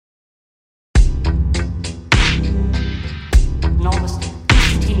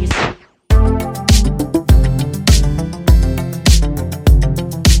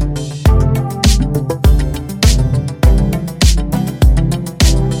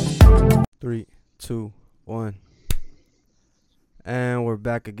two, one. And we're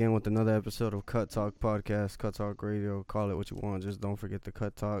back again with another episode of Cut Talk Podcast, Cut Talk Radio. Call it what you want, just don't forget the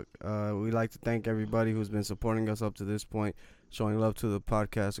Cut Talk. We'd like to thank everybody who's been supporting us up to this point, showing love to the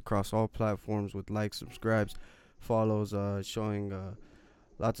podcast across all platforms with likes, subscribes, follows, showing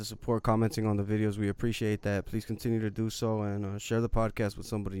lots of support, commenting on the videos. We appreciate that. Please continue to do so and share the podcast with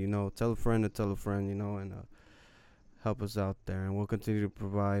somebody you know. Tell a friend to tell a friend, and help us out there, and we'll continue to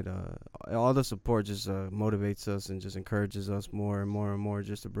provide all the support. Just motivates us and just encourages us more and more and more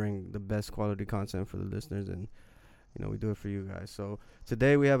just to bring the best quality content for the listeners, and we do it for you guys. So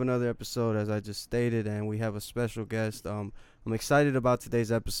today we have another episode, as I just stated, and we have a special guest. I'm excited about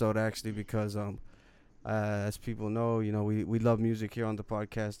today's episode actually because as people know, we love music here on the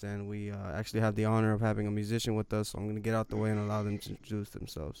podcast, and we actually have the honor of having a musician with us. So I'm going to get out the way and allow them to introduce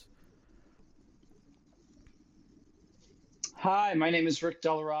themselves. Hi, my name is Rick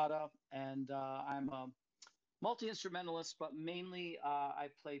DellaRatta, and I'm a multi instrumentalist, but mainly I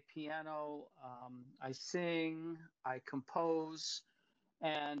play piano, I sing, I compose,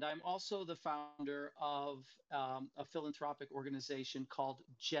 and I'm also the founder of a philanthropic organization called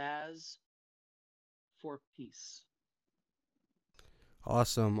Jazz for Peace.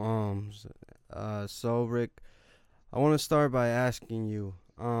 Awesome. So Rick, I want to start by asking you,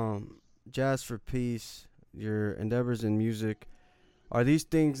 Jazz for Peace, your endeavors in music, are these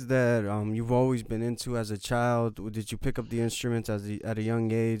things that you've always been into as a child? Did you pick up the instruments at a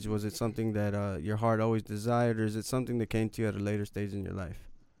young age? Was it something that your heart always desired, or is it something that came to you at a later stage in your life?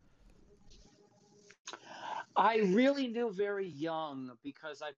 I really knew very young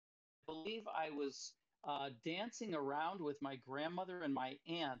because I believe I was dancing around with my grandmother and my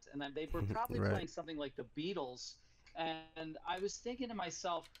aunt, and then they were probably Right. playing something like the Beatles. And I was thinking to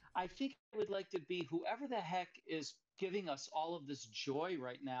myself, I think I would like to be whoever the heck is giving us all of this joy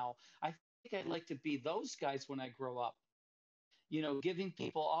right now. I think I'd like to be those guys when I grow up, giving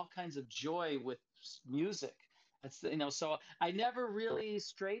people all kinds of joy with music. So I never really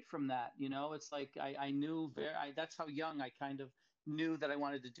strayed from that. It's like I knew that's how young I kind of knew that I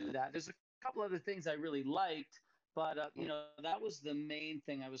wanted to do that. There's a couple other things I really liked, but that was the main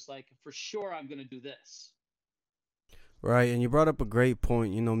thing. I was like, for sure, I'm going to do this. Right, and you brought up a great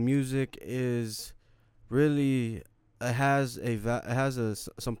point. Music is really, it has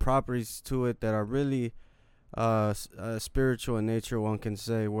some properties to it that are really spiritual in nature, one can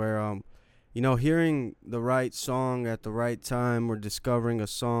say, where hearing the right song at the right time, or discovering a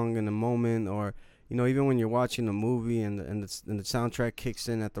song in a moment, or even when you're watching a movie and the soundtrack kicks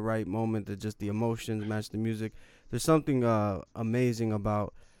in at the right moment, that just the emotions match the music. There's something amazing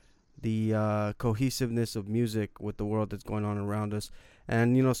about the cohesiveness of music with the world that's going on around us.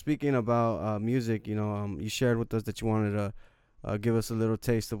 And speaking about music, you shared with us that you wanted to give us a little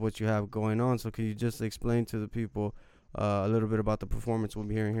taste of what you have going on. So could you just explain to the people a little bit about the performance we'll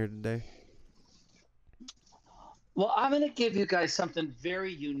be hearing here today? Well, I'm going to give you guys something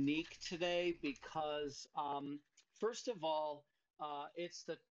very unique today because, first of all, it's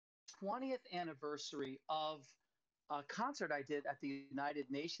the 20th anniversary of a concert I did at the United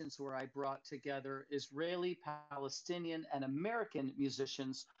Nations where I brought together Israeli, Palestinian, and American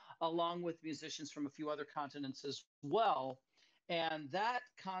musicians, along with musicians from a few other continents as well. And that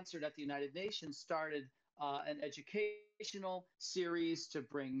concert at the United Nations started an educational series to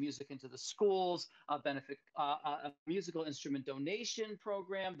bring music into the schools, a musical instrument donation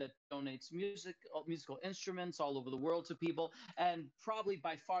program that donates musical instruments all over the world to people, and probably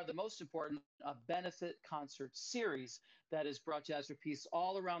by far the most important, a benefit concert series that has brought Jazz for Peace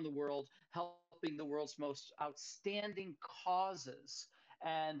all around the world, helping the world's most outstanding causes.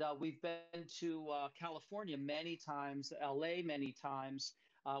 And we've been to California many times, LA many times.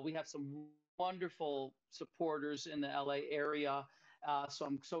 We have some wonderful supporters in the LA area. So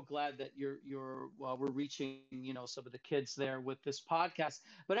I'm so glad that we're reaching some of the kids there with this podcast.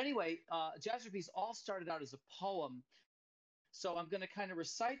 But anyway, Jazz for Peace all started out as a poem. So I'm going to kind of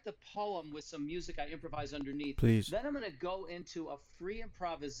recite the poem with some music I improvise underneath. Please. Then I'm going to go into a free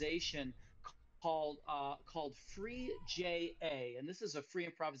improvisation called Free JA, and this is a free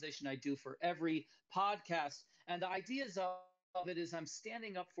improvisation I do for every podcast. And the ideas of it is I'm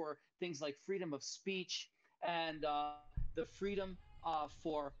standing up for things like freedom of speech and the freedom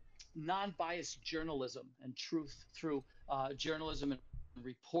for non-biased journalism and truth through journalism and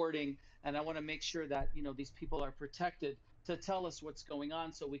reporting. And I want to make sure that these people are protected to tell us what's going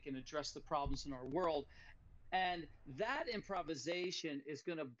on so we can address the problems in our world. And that improvisation is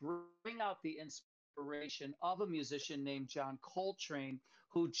going to bring out the inspiration of a musician named John Coltrane,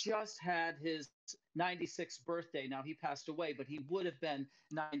 who just had his 96th birthday. Now, he passed away, but he would have been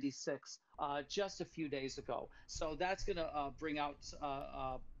 96 just a few days ago. So that's going to bring out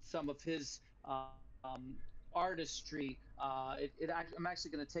some of his artistry. I'm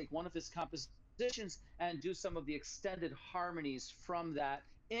actually going to take one of his compositions and do some of the extended harmonies from that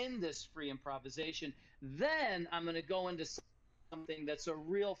in this free improvisation. Then I'm going to go into something that's a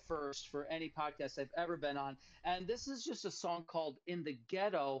real first for any podcast I've ever been on. And this is just a song called In the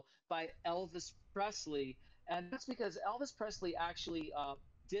Ghetto by Elvis Presley. And that's because Elvis Presley actually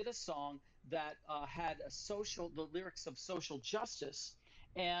did a song that had the lyrics of social justice.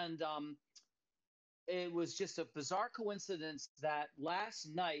 And it was just a bizarre coincidence that last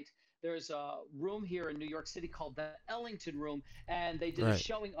night there's a room here in New York City called the Ellington Room, and they did a Right.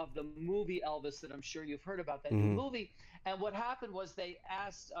 showing of the movie Elvis that I'm sure you've heard about, that new Mm-hmm. movie. And what happened was they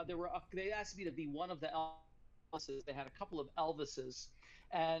asked me to be one of the Elvises. They had a couple of Elvises,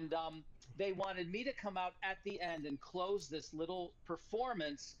 and they wanted me to come out at the end and close this little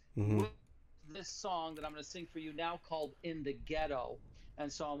performance Mm-hmm. with this song that I'm going to sing for you now called In the Ghetto.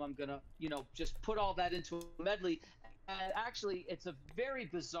 And so I'm going to, just put all that into a medley. And actually, it's a very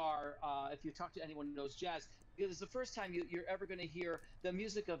bizarre, if you talk to anyone who knows jazz, because it's the first time you're ever going to hear the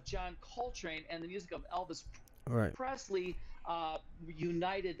music of John Coltrane and the music of Elvis Right. Presley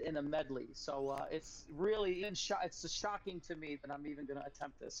united in a medley. So it's really it's shocking to me that I'm even going to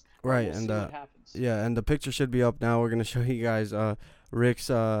attempt this, but Right. we'll And see what happens. yeah, and the picture should be up now. We're gonna show you guys Rick's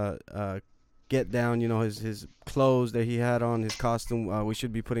get down. You know, his clothes that he had on, his costume. We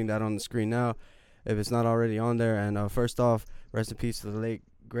should be putting that on the screen now, if it's not already on there. And first off, rest in peace to the late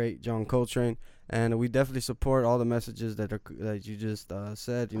great John Coltrane. And we definitely support all the messages that you just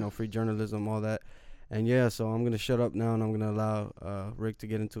said. You know, free journalism, all that. And yeah, so I'm gonna shut up now, and I'm gonna allow Rick to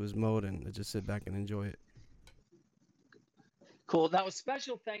get into his mode and just sit back and enjoy it. Cool. Now, a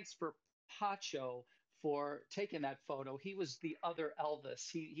special thanks for Pacho for taking that photo. He was the other Elvis.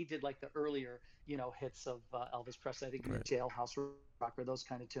 He did like the earlier, hits of Elvis Presley. I think Right. Jailhouse Rock or those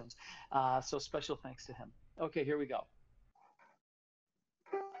kind of tunes. So special thanks to him. Okay, here we go.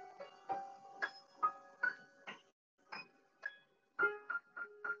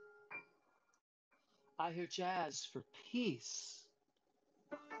 I hear jazz for peace,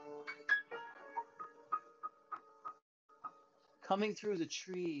 coming through the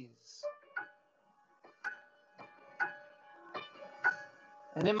trees,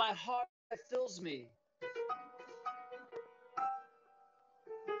 and in my heart it fills me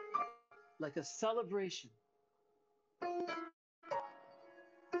like a celebration.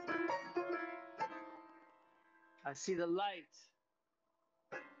 I see the light,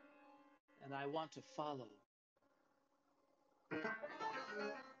 and I want to follow.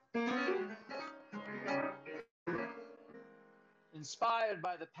 Inspired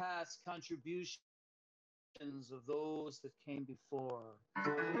by the past contributions of those that came before,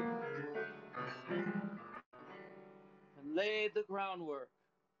 and laid the groundwork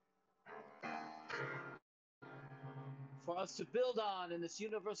for us to build on in this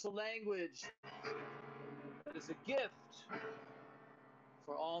universal language that is a gift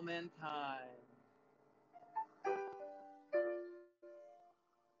for all mankind.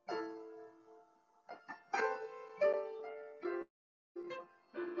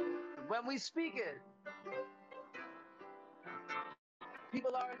 When we speak it,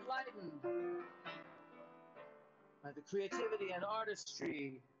 people are enlightened by the creativity and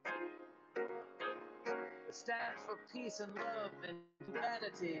artistry that stands for peace and love and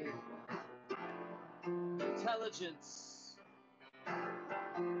humanity, intelligence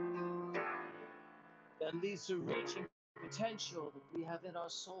that leads to reaching potential that we have in our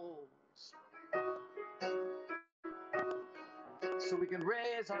souls. So we can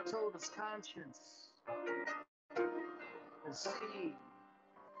raise our children's conscience and see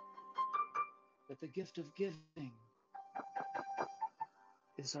that the gift of giving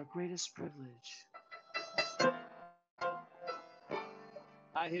is our greatest privilege.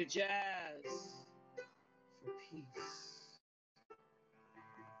 I hear jazz for peace.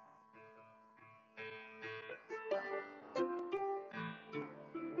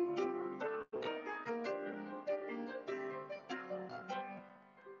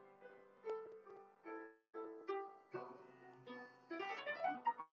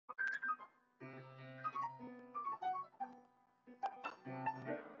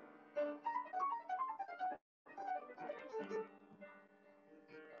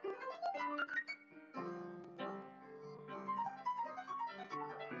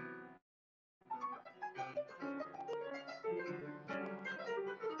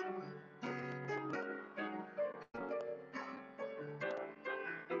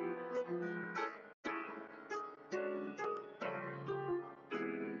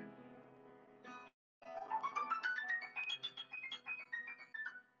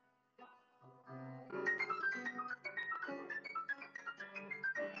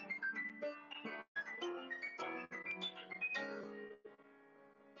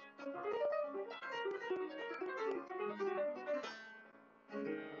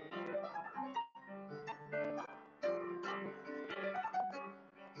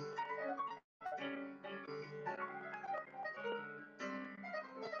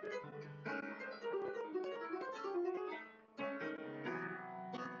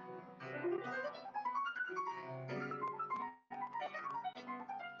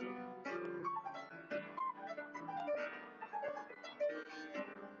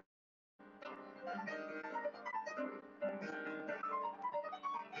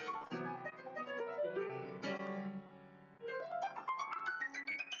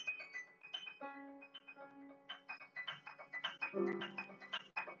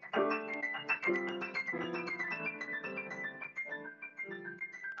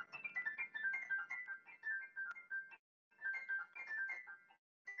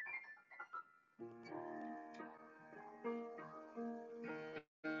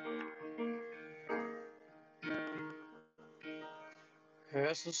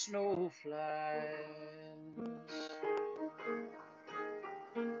 restless snow flies.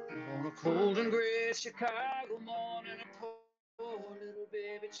 On a cold and gray Chicago morning, a poor little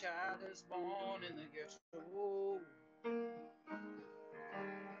baby child is born in the ghetto.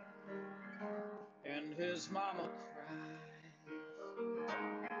 And his mama cried.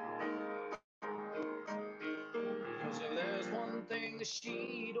 Cause if there's one thing that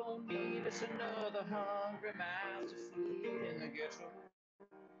she don't need, it's another hungry mouth to feed in the ghetto.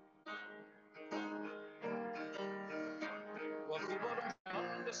 Well, people don't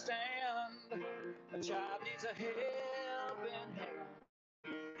understand. A child needs a helping hand.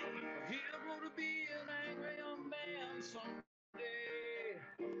 He'll grow to be an angry young man someday.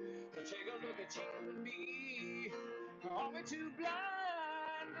 But take a look at you and me. Are we too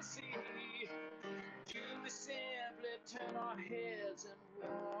blind to see? Do we simply turn our heads and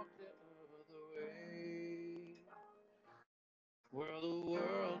walk the other way? Where the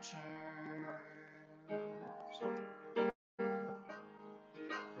world turns.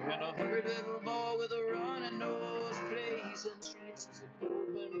 And a hungry little boy with a running nose plays in the streets as the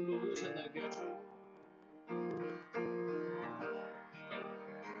wind blows in the ghetto.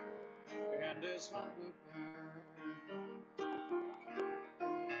 And his hunger burns.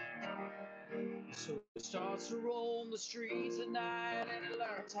 So he starts to roam the streets at night, and he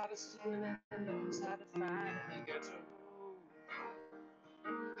learns how to steal and he learns how to find in the ghetto.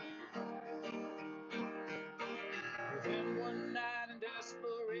 Then one night in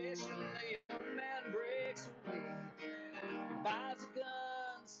desperation, the young man breaks away. He buys a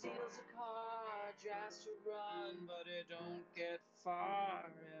gun, steals a car, tries to run, but he don't get far,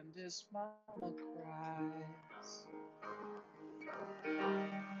 and his mama cries.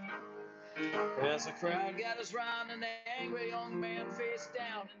 As the crowd gathers round, and the angry young man face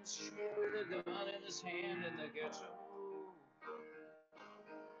down in the street with a gun in his hand in the ghetto.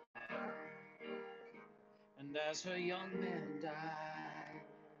 And as her young man died,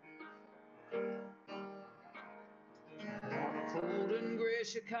 on a cold and gray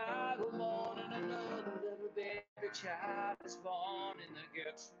Chicago morning, another little baby child is born in the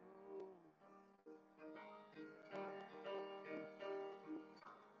ghetto.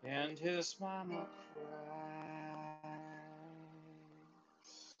 And his mama cried.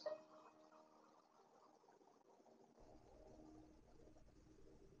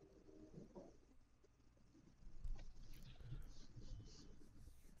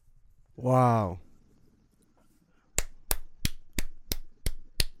 Wow.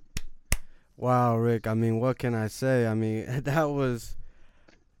 Wow, Rick. I mean, what can I say? I mean, that was.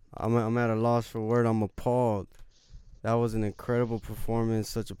 I'm at a loss for word. I'm appalled. That was an incredible performance.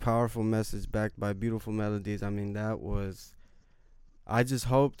 Such a powerful message backed by beautiful melodies. I mean, that was. I just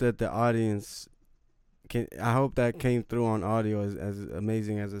hope that the audience can. I hope that came through on audio as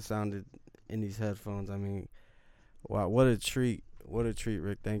amazing as it sounded in these headphones. I mean, wow, what a treat. What a treat,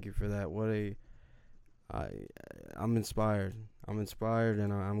 Rick. Thank you for that. I, I'm inspired. I'm inspired,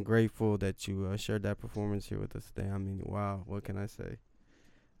 and I'm grateful that you shared that performance here with us today. I mean, wow, what can I say?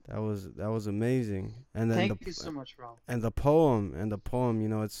 That was amazing. And then Thank you so much, Rob. the poem,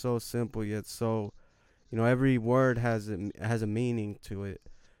 it's so simple yet so, every word has a meaning to it.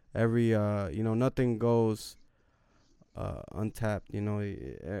 Every nothing goes untapped.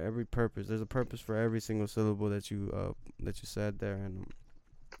 Every purpose. There's a purpose for every single syllable that you said there, and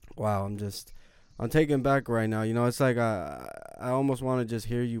wow, I'm taken back right now. It's like I almost want to just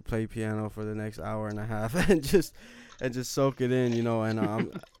hear you play piano for the next hour and a half and just soak it in. And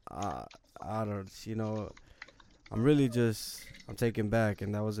uh, I don't, I'm really I'm taken back,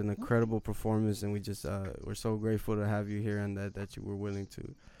 and that was an incredible performance, and we're so grateful to have you here, and that you were willing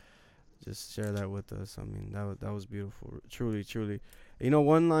to just share that with us. I mean, that was beautiful, truly, truly.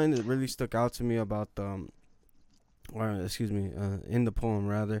 One line that really stuck out to me about or excuse me, in the poem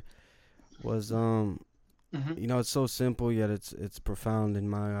rather, was Hmm. it's so simple yet it's profound in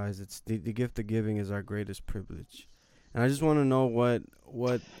my eyes. It's the gift of giving is our greatest privilege, and I just want to know what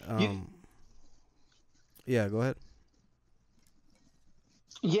You, yeah, go ahead.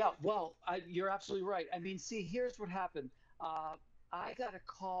 yeah, well, you're absolutely right. I mean, see, here's what happened. Uh, I got a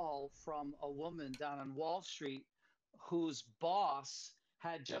call from a woman down on Wall Street whose boss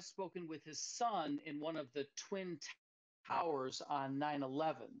had just spoken with his son in one of the Twin Towers on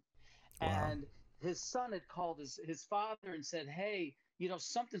 9/11. Wow. And his son had called his father and said, "Hey,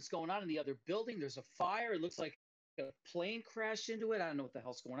 something's going on in the other building. There's a fire. It looks like a plane crashed into it. I don't know what the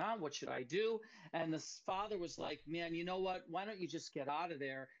hell's going on. What should I do?" And the father was like, "Man, you know what? Why don't you just get out of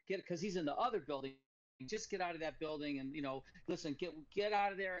there? Because he's in the other building. Just get out of that building and listen, get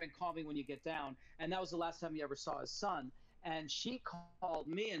out of there and call me when you get down." And that was the last time he ever saw his son. and she called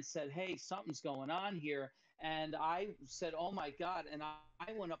me and said, "Hey, something's going on here." And I said, "Oh my God." And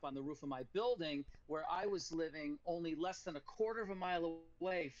I went up on the roof of my building where I was living only less than a quarter of a mile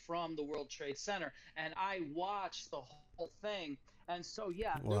away from the World Trade Center. And I watched the whole thing. And so,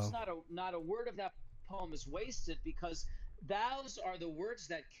 yeah, there's Wow. not a word of that poem is wasted, because those are the words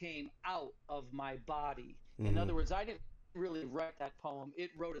that came out of my body. In other Mm-hmm. words, I didn't really write that poem,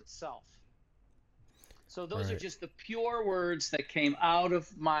 it wrote itself. So those are just Right. the pure words that came out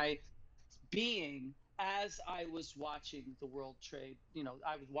of my being as I was watching the World Trade.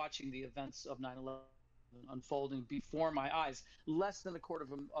 I was watching the events of 9/11 unfolding before my eyes, less than a quarter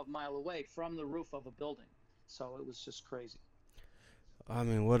of a mile away from the roof of a building. So it was just crazy. I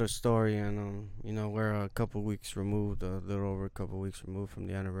mean, what a story, and we're a couple weeks removed, a little over a couple weeks removed from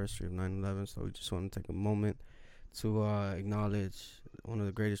the anniversary of 9/11. So we just want to take a moment to acknowledge one of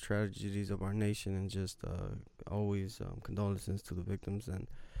the greatest tragedies of our nation, and just always condolences to the victims. And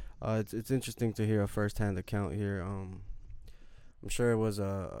it's interesting to hear a firsthand account here. I'm sure it was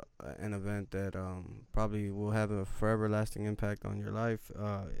an event that probably will have a forever lasting impact on your life.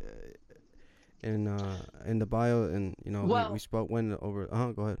 In the bio, and we Well, spoke when over.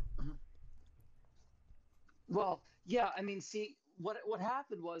 Go ahead. well, yeah. I mean, see, what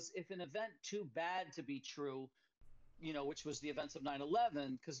happened was, if an event too bad to be true, which was the events of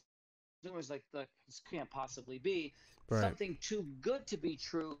 9/11, because it was like, this can't possibly be. Something Right. too good to be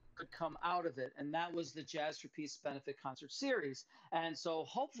true could come out of it. And that was the Jazz for Peace benefit concert series. And so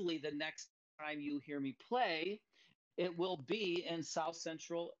hopefully the next time you hear me play, it will be in South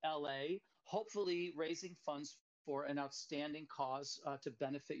Central LA, hopefully raising funds for an outstanding cause to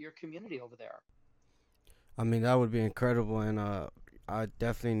benefit your community over there. I mean, that would be incredible, and I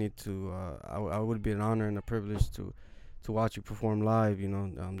definitely need to. I would be an honor and a privilege to watch you perform live.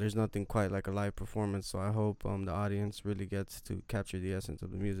 There's nothing quite like a live performance. So I hope the audience really gets to capture the essence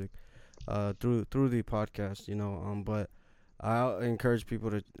of the music through the podcast. But I encourage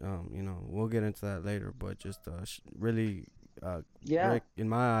people to we'll get into that later. But just really, Yeah. Rick, in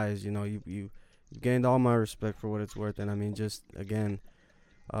my eyes, you gained all my respect for what it's worth, and I mean, just again,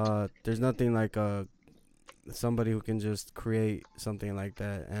 there's nothing like somebody who can just create something like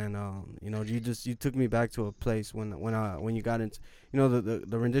that. And you took me back to a place when you got into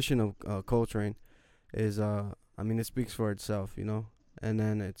the rendition of Coltrane is I mean, it speaks for itself. And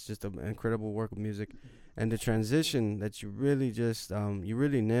then it's just an incredible work of music, and the transition that you really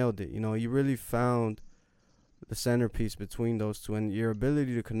nailed it. You really found the centerpiece between those two, and your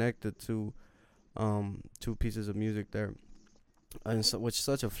ability to connect the two pieces of music there, in with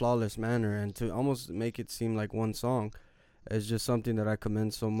such a flawless manner, and to almost make it seem like one song is just something that I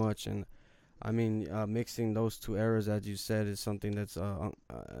commend so much. And I mean, mixing those two eras, as you said, is something that's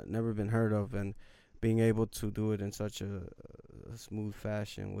never been heard of, and being able to do it in such a smooth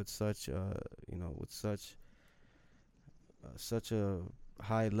fashion with such such a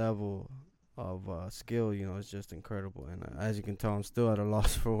high level of skill, is just incredible. And as you can tell, I'm still at a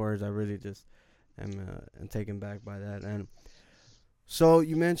loss for words. I really just am taken back by that. And so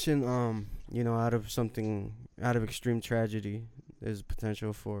you mentioned, out of extreme tragedy, is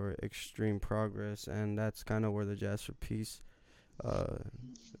potential for extreme progress, and that's kind of where the Jazz for Peace uh,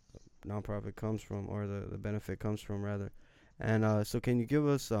 nonprofit comes from, or the benefit comes from, rather. And so, can you give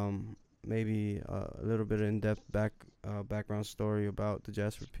us maybe a little bit of in-depth background story about the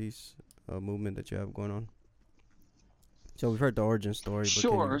Jazz for Peace movement that you have going on? So we've heard the origin story, but can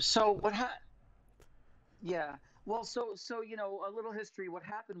Sure. you? So yeah. Well, so a little history. What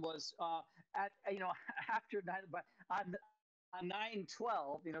happened was, at after nine, but on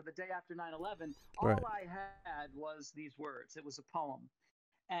 9/12, the day after 9/11, all Right. I had was these words. It was a poem,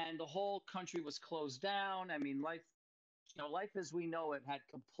 and the whole country was closed down. I mean, life as we know it had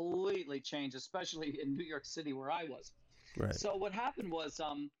completely changed, especially in New York City where I was. Right. So what happened was,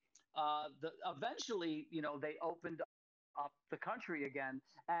 eventually, they opened up the country again,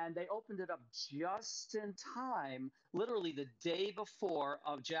 and they opened it up just in time, literally the day before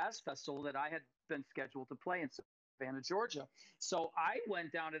of Jazz Festival that I had been scheduled to play in Savannah, Georgia. So I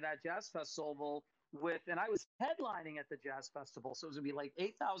went down to that Jazz Festival and I was headlining at the Jazz Festival. So it was gonna be like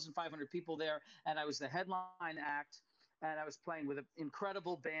 8,500 people there, and I was the headline act, and I was playing with an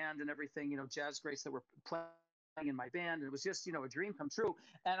incredible band and everything, jazz greats that were playing in my band. And it was just, a dream come true.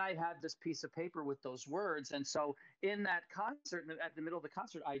 And I had this piece of paper with those words. And so in that concert, at the middle of the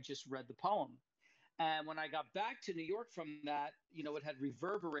concert, I just read the poem. And when I got back to New York from that, it had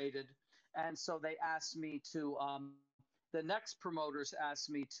reverberated. And so they asked me to, the next promoters asked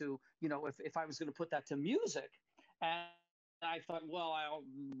me to, if I was going to put that to music. And I said, I thought, well,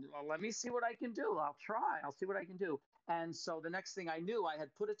 let me see what I can do. I'll try. I'll see what I can do. And so the next thing I knew, I had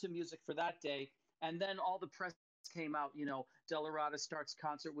put it to music for that day. And then all the press came out, DellaRatta starts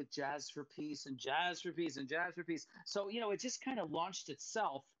concert with Jazz for Peace and Jazz for Peace and Jazz for Peace. So, it just kind of launched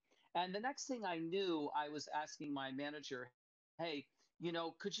itself. And the next thing I knew, I was asking my manager, hey,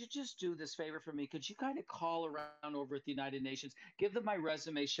 could you just do this favor for me? Could you kind of call around over at the United Nations, give them my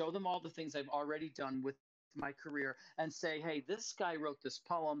resume, show them all the things I've already done with my career, and say, hey, this guy wrote this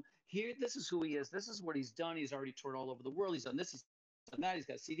poem. Here, this is who he is. This is what he's done. He's already toured all over the world. He's done this. He's done that. He's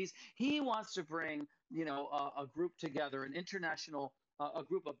got CDs. He wants to bring, a group together, an international, a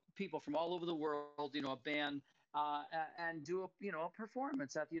group of people from all over the world, a band, and do a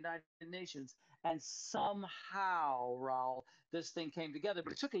performance at the United Nations. And somehow, Raul, this thing came together,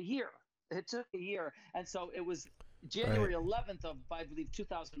 but it took a year. It took a year, and so it was Right. January 11th of, I believe,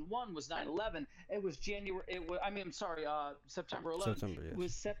 2001 was 9/11. It was January. It was. I mean, I'm sorry. September 11th. September, It yes.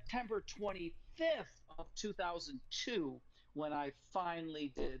 was September 25th of 2002 when I finally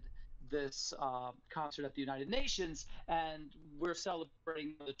did this concert at the United Nations, and we're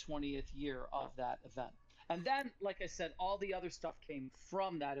celebrating the 20th year of that event. And then, like I said, all the other stuff came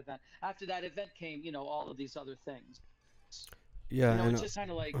from that event. After that event came, all of these other things. Yeah, It's and just kind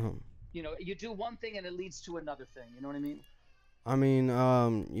of like, um, you do one thing and it leads to another thing. You know what I mean? I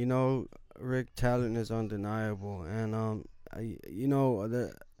mean, Rick, talent is undeniable, and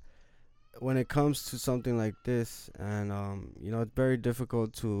the when it comes to something like this, and it's very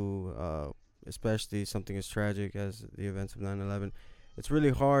difficult to, especially something as tragic as the events of 9/11. It's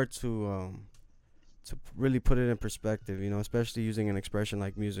really hard to really put it in perspective, especially using an expression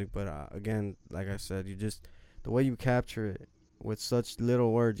like music. But again, like I said, the way you capture it with such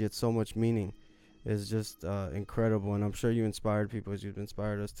little words yet so much meaning is just incredible. And I'm sure you inspired people as you've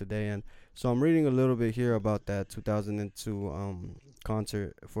inspired us today. And so I'm reading a little bit here about that 2002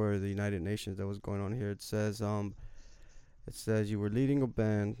 concert for the United Nations that was going on here. It says you were leading a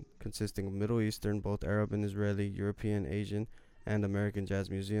band consisting of Middle Eastern, both Arab and Israeli, European, Asian, and American jazz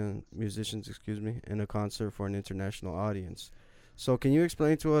musicians, in a concert for an international audience. So, can you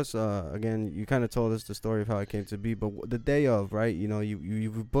explain to us again? You kind of told us the story of how it came to be, but the day of, right?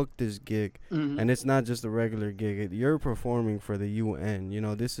 You've booked this gig, Hmm. and it's not just a regular gig. You're performing for the UN.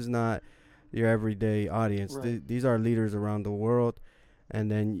 This is not your everyday audience. Right. These are leaders around the world, and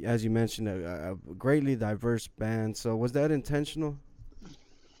then, as you mentioned, a greatly diverse band. So, was that intentional?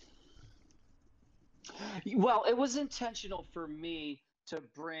 Well, it was intentional for me to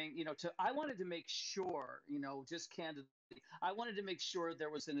bring, I wanted to make sure, just candidly, I wanted to make sure there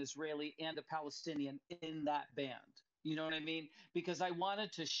was an Israeli and a Palestinian in that band. You know what I mean? Because I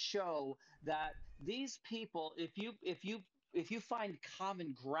wanted to show that these people, if you find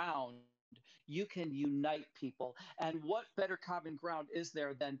common ground, you can unite people. And what better common ground is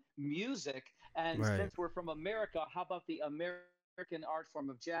there than music? And Right. since we're from America, how about the American art form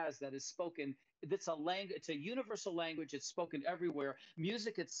of jazz that is spoken? It's a language. It's a universal language. It's spoken everywhere.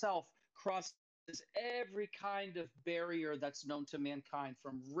 Music itself crosses every kind of barrier that's known to mankind,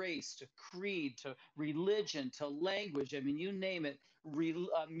 from race to creed to religion to language. I mean, you name it.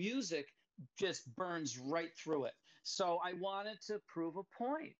 Music just burns right through it. So I wanted to prove a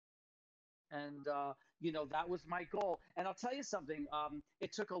point, and that was my goal. And I'll tell you something,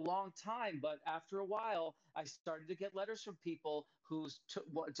 it took a long time, but after a while I started to get letters from people who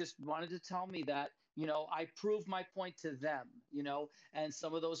just wanted to tell me that I proved my point to them. And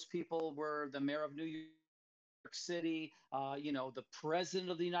some of those people were the mayor of New York City, the president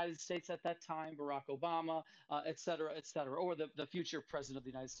of the United States at that time, Barack Obama, et cetera, or the future president of the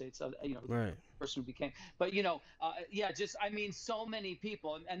United States, the Right. person who became. But yeah, just I mean, so many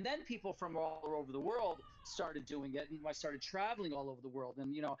people, and then people from all over the world started doing it, and I started traveling all over the world.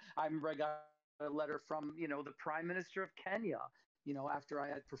 And I remember I got a letter from the Prime Minister of Kenya, after I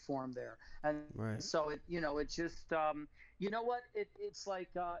had performed there. And Right. so it just what it's like,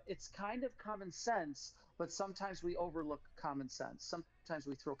 it's kind of common sense, but sometimes we overlook common sense. Sometimes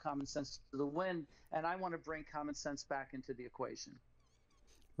we throw common sense to the wind, and I want to bring common sense back into the equation.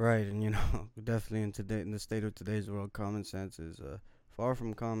 Right, and definitely in the state of today's world, common sense is far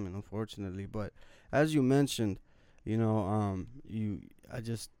from common, unfortunately. But as you mentioned, you I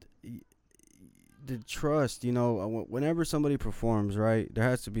just y- the trust. Whenever somebody performs, right, there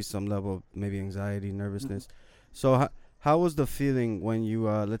has to be some level of maybe anxiety, Mhm. nervousness. So how was the feeling when you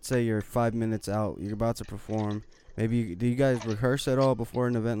let's say you're 5 minutes out, you're about to perform? Maybe do you guys rehearse at all before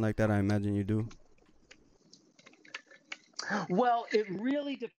an event like that? I imagine you do. Well, it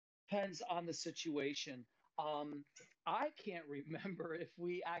really depends on the situation. Um, I can't remember if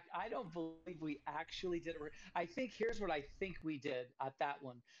we act. I don't believe we actually did it. I think here's what I think we did at that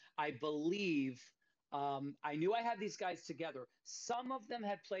one. I believe I knew I had these guys together. Some of them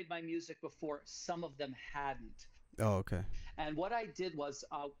had played my music before, some of them hadn't. Oh, okay. And what I did was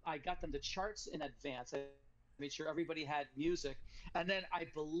I got them the charts in advance. I made sure everybody had music, and then I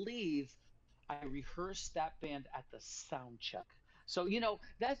believe I rehearsed that band at the sound check. So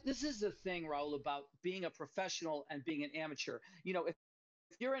this is the thing, Raul, about being a professional and being an amateur. If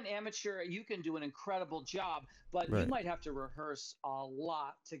you're an amateur, you can do an incredible job, but you might have to Right. rehearse a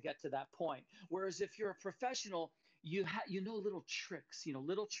lot to get to that point. Whereas if you're a professional, you know little tricks,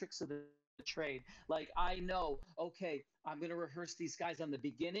 little tricks of the trade. Like I know, okay, I'm going to rehearse these guys on the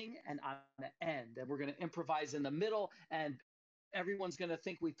beginning and on the end, and we're going to improvise in the middle, and everyone's going to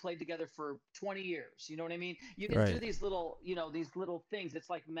think we played together for 20 years. You know what I mean? You can do these Right. little, these little things. It's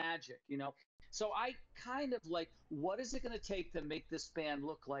like magic. So I kind of like, what is it going to take to make this band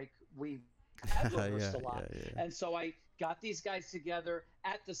look like we have rehearsed a lot? Yeah, yeah, And yeah. so I got these guys together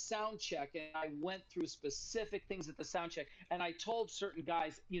at the sound check, and I went through specific things at the sound check, and I told certain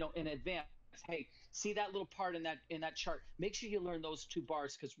guys, in advance, hey, see that little part in that chart. Make sure you learn those two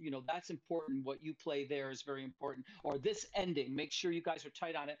bars because that's important. What you play there is very important. Or this ending, make sure you guys are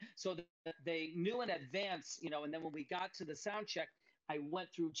tight on it so that they knew in advance. And then when we got to the sound check, I went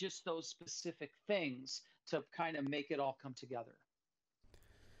through just those specific things to kind of make it all come together.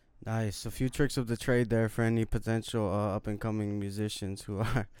 Nice. A few tricks of the trade there for any potential up and coming musicians who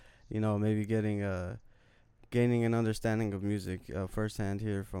are, maybe gaining an understanding of music firsthand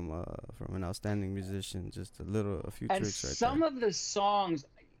here from an outstanding musician. Just a few And tricks right there. some of the songs,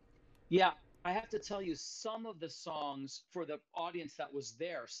 yeah, I have to tell you, some of the songs for the audience that was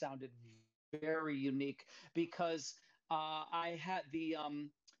there sounded very unique because I had the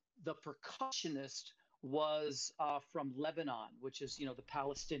percussionist was from Lebanon, which is the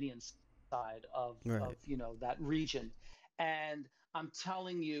Palestinian side of Right. that region, and I'm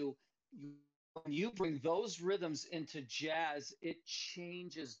telling you, when you bring those rhythms into jazz, it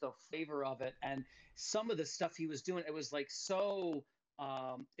changes the flavor of it. And some of the stuff he was doing, it was like so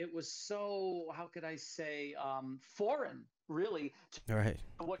how could I say foreign really to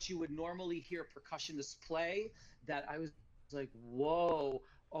what you Right. would normally hear percussionists play, that I was like, whoa,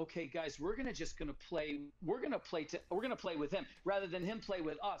 okay guys, we're gonna we're gonna play with him rather than him play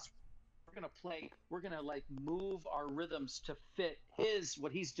with us. We're gonna like move our rhythms to fit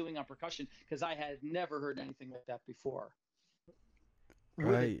what he's doing on percussion, because I had never heard anything like that before with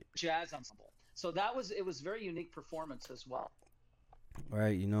a Right. jazz ensemble. So it was very unique performance as well.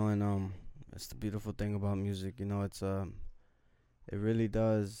 Right. And that's the beautiful thing about music. It really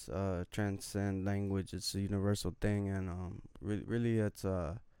does transcend language. It's a universal thing, and really, it's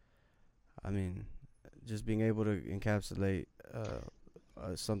I mean, just being able to encapsulate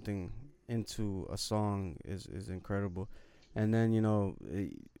something into a song is incredible. And then Well,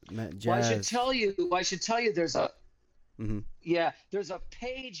 jazz. I should tell you, Mhm. there's a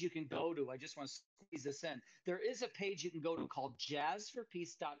page you can go to. I just want to squeeze this in. There is a page you can go to called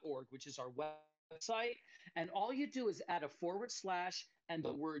jazzforpeace.org, which is our website. And all you do is add a forward slash and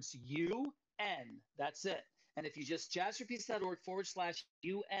the words UN. That's it. And if you just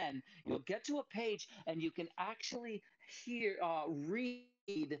jazzforpeace.org/UN, you'll get to a page and you can actually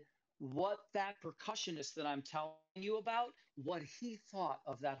read what that percussionist that I'm telling you about, what he thought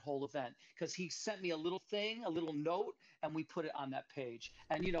of that whole event. Because he sent me a little thing, a little note, and we put it on that page.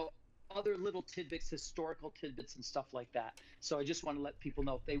 And other little tidbits, historical tidbits, and stuff like that. So I just want to let people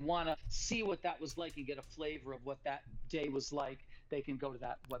know, if they want to see what that was like and get a flavor of what that day was like, they can go to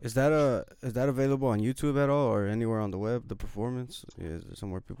that web page. Is that available on YouTube at all or anywhere on the web? The performance is there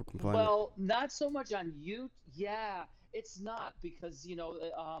somewhere people can find it? Well, not so much on you. Yeah, it's not, because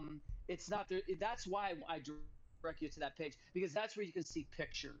it's not there. That's why I direct you to that page, because that's where you can see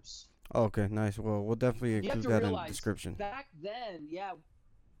pictures. Oh, okay, nice. Well, we'll You definitely have to include that in the realize description. back then, yeah.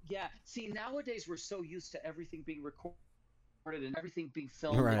 See, nowadays we're so used to everything being recorded and everything being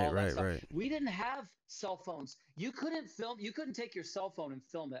filmed and all that stuff. Right, We right, didn't right, have cell phones. You couldn't take your cell phone and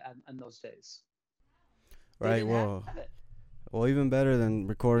film it in those days. They didn't have right. it. Well, even better than Yeah, you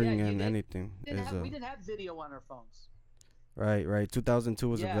recording didn't. and We anything didn't have is video on our phones. right, right. 2002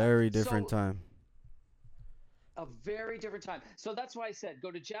 was a Yeah. very So different time. a very different time. So that's why I said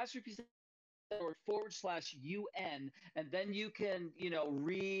go to jazzrepeats.org/UN, and then you can,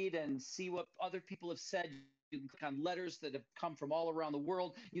 read and see what other people have said. You can click on letters that have come from all around the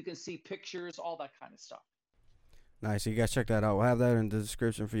world. You can see pictures, all that kind of stuff. Nice. So you guys check that out. We'll have that in the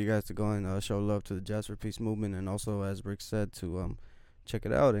description for you guys to go and show love to the Jazz for Peace movement, and also, as Rick said, to check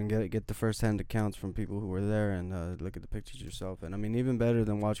it out and get the first hand accounts from people who were there and look at the pictures yourself. And I mean, even better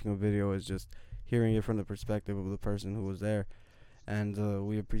than watching a video is just hearing it from the perspective of the person who was there. And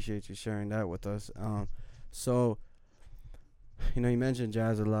we appreciate you sharing that with us. So you mentioned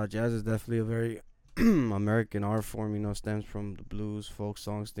jazz a lot. Jazz is definitely a very American art form. Stems from the blues, folk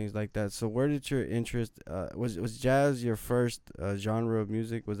songs, things like that. So where did your interest was jazz your first genre of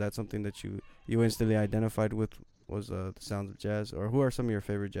music? Was that something that you instantly identified with? Was the sounds of jazz, or who are some of your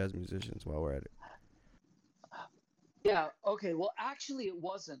favorite jazz musicians? While we're at it, Yeah, okay. Well, actually, it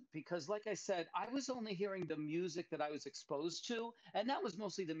wasn't because, like I said, I was only hearing the music that I was exposed to, and that was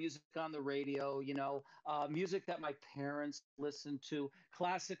mostly the music on the radio, music that my parents listened to,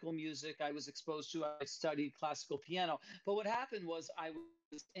 classical music I was exposed to. I studied classical piano. But what happened was I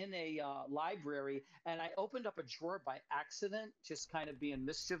was in a library and I opened up a drawer by accident, just kind of being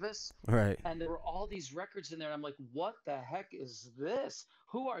mischievous. right, And there were all these records in there. And I'm like, what the heck is this?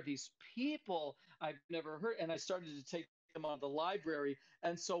 Who are these people? I've never heard. And I started to take them out of the library.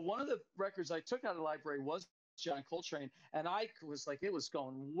 And so one of the records I took out of the library was John Coltrane. And I was like, it was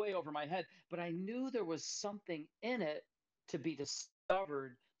going way over my head, but I knew there was something in it to be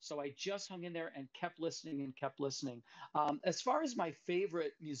discovered. So I just hung in there and kept listening and kept listening. As far as my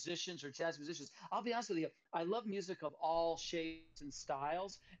favorite musicians or jazz musicians, I'll be honest with you, I love music of all shapes and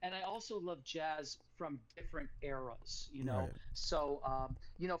styles. And I also love jazz from different eras, right. So,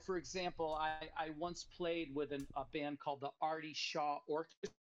 for example, I once played with a band called the Artie Shaw Orchestra.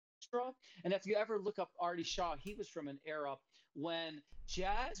 And if you ever look up Artie Shaw, he was from an era when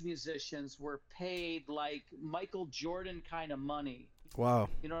jazz musicians were paid like Michael Jordan kind of money. Wow.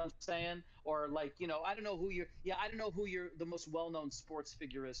 You know what I'm saying? Or like, I don't know who I don't know who the most well-known sports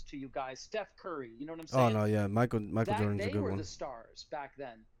figure is to you guys. Steph Curry, you know what I'm Oh saying? no, yeah, Michael That Jordan's a they good were one. the stars back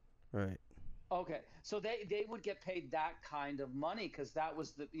then. Right. Okay, so they would get paid that kind of money because that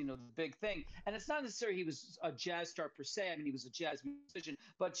was the big thing. And it's not necessarily he was a jazz star per se. I mean, he was a jazz musician,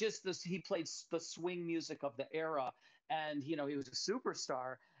 but just this he played the swing music of the era, and he was a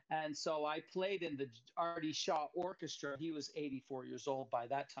superstar. And so I played in the Artie Shaw Orchestra. He was 84 years old by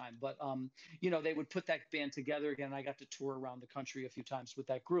that time, but they would put that band together again. I got to tour around the country a few times with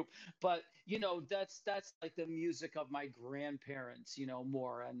that group, but that's like the music of my grandparents,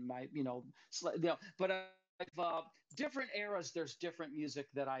 more and my but I've different eras. There's different music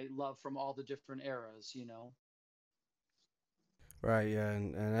that I love from all the different eras. Right, yeah,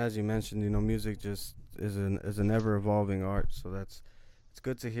 and as you mentioned, music just is an ever evolving art. So it's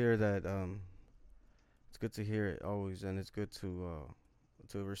good to hear that. It's good to hear it always, and it's good to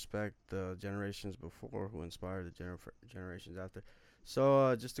respect the generations before who inspired the generations after.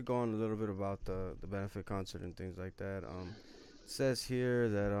 So just to go on a little bit about the benefit concert and things like that. It says here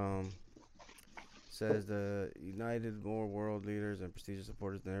that says the united more world leaders and prestigious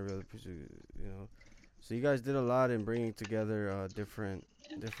supporters than every other piece of, you know so you guys did a lot in bringing together different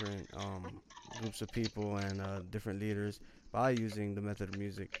groups of people and different leaders by using the method of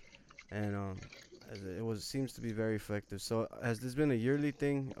music, and as it was seems to be very effective. So has this been a yearly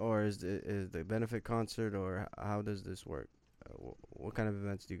thing, or is the benefit concert, or how does this work? What kind of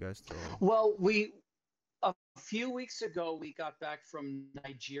events do you guys throw on? Well, we a few weeks ago we got back from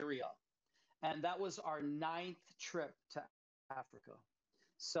Nigeria, and that was our ninth trip to Africa.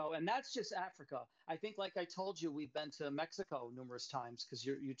 So, and that's just Africa. I think, like I told you, we've been to Mexico numerous times because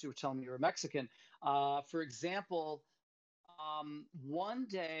you two were telling me you're Mexican. For example, one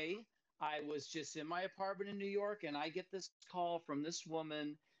day I was just in my apartment in New York, and I get this call from this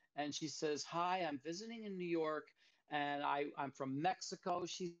woman, and she says, "Hi, I'm visiting in New York, and I'm from Mexico."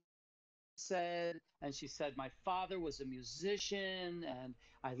 She said, "My father was a musician, and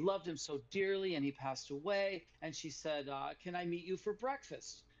I loved him so dearly, and he passed away." And she said, "Can I meet you for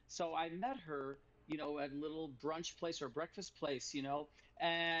breakfast?" So I met her, at a little brunch place or breakfast place,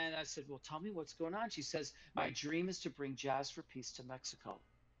 and I said, "Well, tell me what's going on." She says, "My dream is to bring Jazz for Peace to Mexico."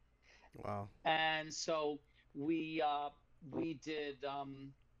 Wow. And so we did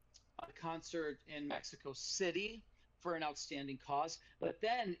a concert in Mexico City for an outstanding cause. But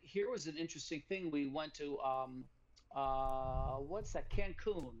then here was an interesting thing. We went to what's that?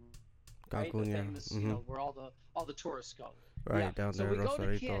 Cancun, right? The famous, Cancun, yeah. where Mm-hmm. all the tourists go. Yeah. Right, So down we there, go to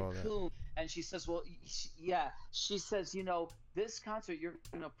Rosarito, all that. Cancun, and she says, "Well, yeah." She says, "This concert you're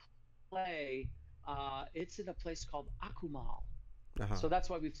going to play, it's in a place called Akumal." Uh-huh. So that's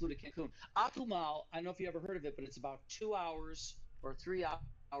why we flew to Cancun. Akumal, I don't know if you ever heard of it, but it's about 2 hours or 3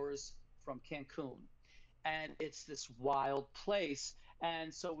 hours from Cancun. And it's this wild place.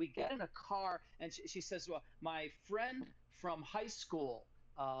 And so we get in a car, and she says, "Well, my friend from high school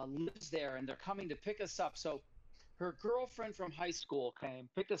lives there, and they're coming to pick us up." So Her girlfriend from high school came,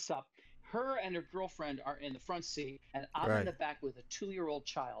 picked us up. Her and her girlfriend are in the front seat, and I'm in Right. the back with a 2-year-old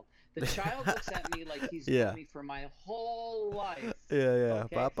child. The child looks at me like he's known Yeah. me for my whole life. Yeah, yeah.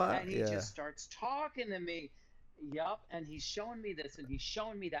 Okay. Papa? And he Yeah. just starts talking to me. Yup. And he's showing me this and he's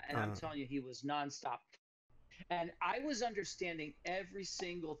showing me that. And I'm Uh, telling you, he was nonstop. And I was understanding every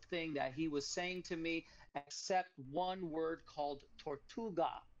single thing that he was saying to me, except one word called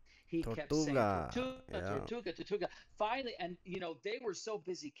tortuga. He kept saying Tortuga. tortuga, Yeah. tortuga, tortuga. Finally, and they were so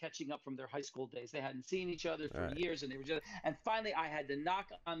busy catching up from their high school days. They hadn't seen each other for Right. years, and they were just. And finally, I had to knock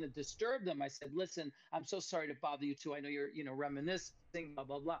on the disturb them. I said, "Listen, I'm so sorry to bother you too. I know you're, reminiscing, blah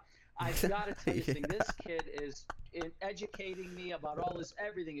blah blah. I've got to tell you Yeah. something. This kid is educating me about all this,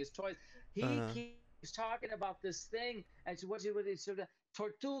 everything, his toys. He Uh-huh. keeps talking about this thing, and so what's it with it? So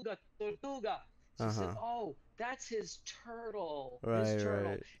tortuga, tortuga. She said, Uh-huh. "Oh, that's his turtle. His Right,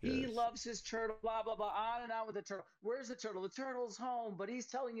 turtle. right. He Yes. loves his turtle. Blah blah blah. On and on with the turtle. Where's the turtle? The turtle's home, but he's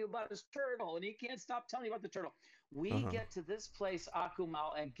telling you about his turtle, and he can't stop telling you about the turtle." We Uh-huh. get to this place,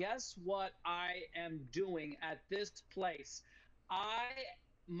 Akumal, and guess what I am doing at this place? I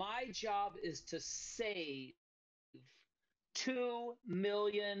my job is to save 2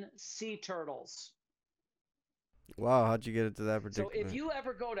 million sea turtles. Wow, how'd you get into that So if predicament? you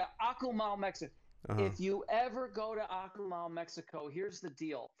ever go to Akumal, Mexico, Uh-huh. if you ever go to Akumal, Mexico, here's the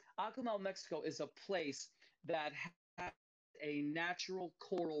deal. Akumal, Mexico is a place that has a natural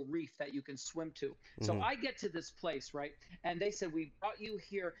coral reef that you can swim to. So Mm-hmm. I get to this place, right? And they said, "We brought you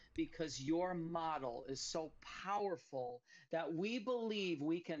here because your model is so powerful that we believe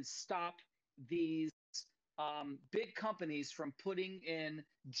we can stop these big companies from putting in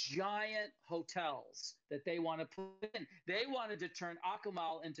giant hotels that they want to put in. They wanted to turn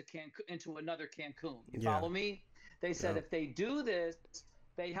Akumal into another Cancun. You Yeah. follow me? They said Yeah. if they do this,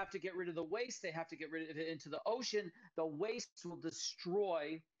 they have to get rid of the waste. They have to get rid of it into the ocean. The waste will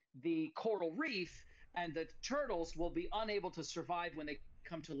destroy the coral reef, and the turtles will be unable to survive when they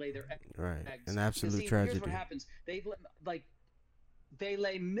come to lay their eggs. Right. Because An see, here's what absolute happens: tragedy. they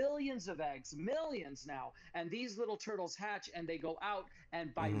lay millions of eggs, millions now, and these little turtles hatch and they go out,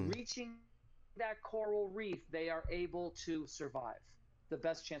 and by Mm-hmm. reaching that coral reef, they are able to survive. The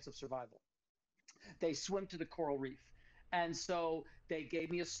best chance of survival. They swim to the coral reef. And so they gave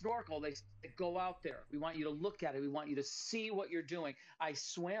me a snorkel. They said, "Go out there. We want you to look at it. We want you to see what you're doing." I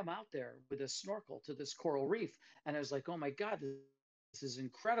swam out there with a snorkel to this coral reef. And I was like, "Oh my God, this is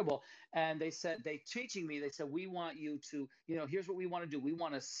incredible." And they said, they teaching me, they said, "We want you to, here's what we want to do. We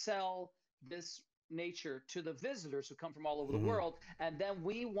want to sell this nature to the visitors who come from all over the Mm-hmm. world. And then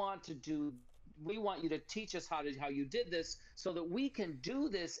we want you to teach us how you did this so that we can do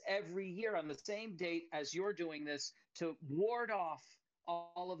this every year on the same date as you're doing this to ward off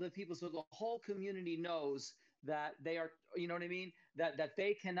all of the people so the whole community knows that they are, you know what I mean, that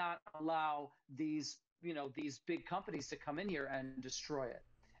they cannot allow these big companies to come in here and destroy it."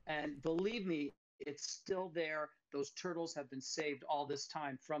 And believe me, it's still there. Those turtles have been saved all this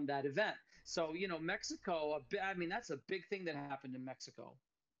time from that event. So, Mexico, I mean, that's a big thing that happened in Mexico.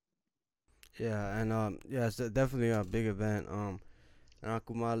 Yeah, and yeah, it's definitely a big event. And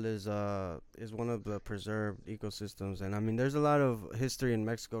Akumal is one of the preserved ecosystems, and I mean, there's a lot of history in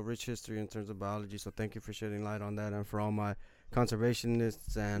Mexico, rich history in terms of biology. So thank you for shedding light on that, and for all my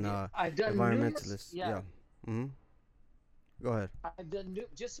conservationists and Yeah, I've done numerous. environmentalists. Yeah, Yeah. Mm-hmm. Go ahead. I've done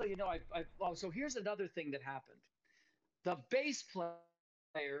just so you know. Oh, so here's another thing that happened. The bass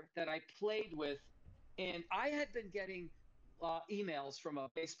player that I played with, and I had been getting emails from a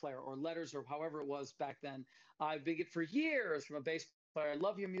bass player or letters or however it was back then. I've been getting for years from a bass player. "I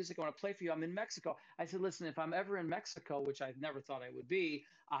love your music. I want to play for you. I'm in Mexico." I said, "Listen, if I'm ever in Mexico, which I never thought I would be,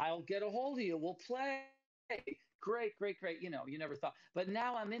 I'll get a hold of you. We'll play." Great, great, great. You never thought. But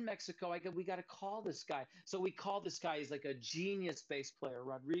now I'm in Mexico. We got to call this guy. So we call this guy. He's like a genius bass player,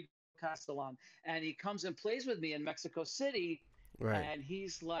 Rodrigo Castellan, and he comes and plays with me in Mexico City. Right. And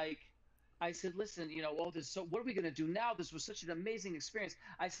he's like, I said, "Listen, oh, this. So what are we going to do now? This was such an amazing experience."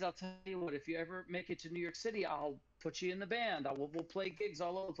 I said, "I'll tell you what. If you ever make it to New York City, I'll put you in the band. We'll play gigs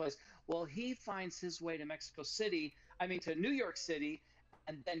all over the place." Well, he finds his way to Mexico City. I mean, to New York City.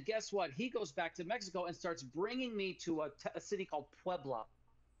 And then guess what? He goes back to Mexico and starts bringing me to a city called Puebla.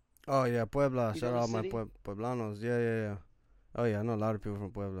 Oh yeah, Puebla. You Shout know the out my city? Pueblanos. Yeah, yeah, yeah. Oh yeah, I know a lot of people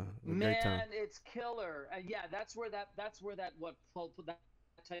from Puebla. It's a great town. Man, it's killer. And yeah, that's where that that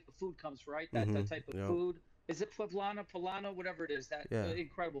type of food comes from, right? That type of Mm-hmm. food. Yep. Is it Pueblana, whatever it is? That Yeah.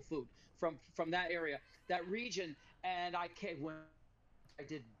 incredible food from that area, that region. And I went. I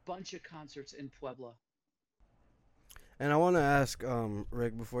did bunch of concerts in Puebla. And I want to ask,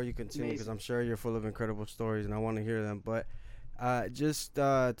 Rick, before you continue, because Amazing. I'm sure you're full of incredible stories, and I want to hear them. But just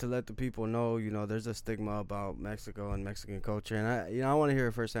to let the people know, there's a stigma about Mexico and Mexican culture, and I want to hear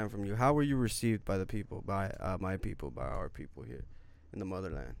it firsthand from you. How were you received by the people, by my people, by our people here in the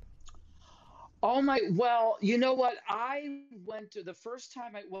motherland? Oh my, well, you know what? I went to the first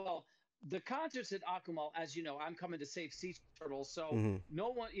time the concerts at Akumal, as you know, I'm coming to save sea turtles. So Mm-hmm. no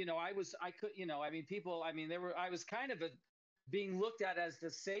one, I could, I mean, people, I mean, I was kind of being looked at as the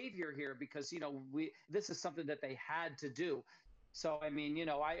savior here because, this is something that they had to do. So, I mean,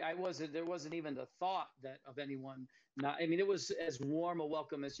 I wasn't, there wasn't even the thought that of anyone not, I mean, it was as warm a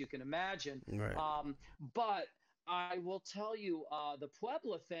welcome as you can imagine. Right. But I will tell you, the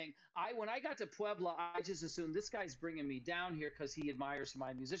Puebla thing. When I got to Puebla, I just assumed this guy's bringing me down here because he admires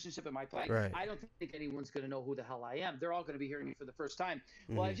my musicianship and my playing. Right. I don't think anyone's going to know who the hell I am. They're all going to be hearing me for the first time.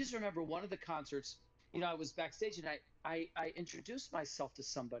 Well, I Mm-hmm. just remember one of the concerts. I was backstage and I introduced myself to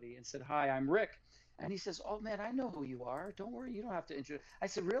somebody and said, "Hi, I'm Rick." And he says, "Oh man, I know who you are. Don't worry, you don't have to introduce." I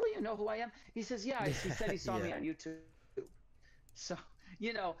said, "Really? You know who I am?" He says, "Yeah." He said he saw Yeah. me on YouTube. So,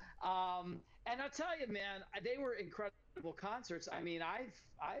 you know, and I'll tell you, man, they were incredible concerts. I mean, I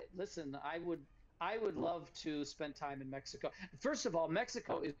listen. I would love to spend time in Mexico. First of all,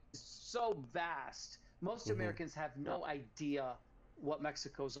 Mexico is so vast. Most Mm-hmm. Americans have no idea what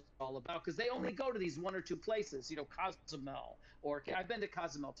Mexico's all about because they only go to these one or two places. Cozumel, or I've been to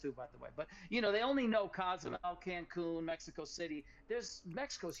Cozumel too, by the way. But they only know Cozumel, Cancun, Mexico City.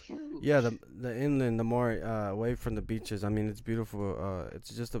 Mexico's Yeah, huge. the inland, the more away from the beaches. I mean, it's beautiful.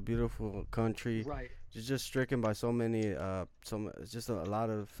 It's just a beautiful country. Right. It's just stricken by so many, it's just a lot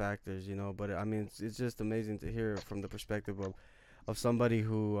of factors, But I mean, it's just amazing to hear from the perspective of somebody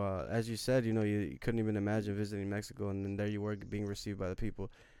who, as you said, you couldn't even imagine visiting Mexico, and then there you were being received by the people.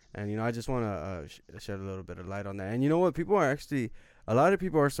 And I just want to shed a little bit of light on that. And you know what? People are actually, a lot of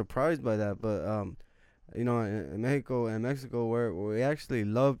people are surprised by that, but in Mexico and Mexico, where we actually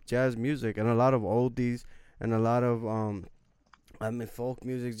love jazz music and a lot of oldies and a lot of I mean folk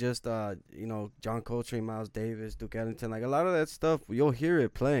music, just John Coltrane, Miles Davis, Duke Ellington, like a lot of that stuff, you'll hear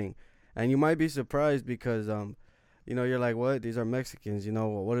it playing, and you might be surprised because you're like, what? These are Mexicans,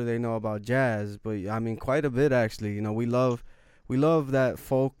 what do they know about jazz? But I mean, quite a bit actually. We love that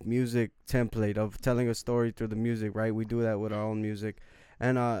folk music template of telling a story through the music, right? We do that with our own music.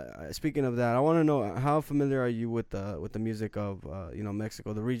 And speaking of that, I want to know how familiar are you with the music of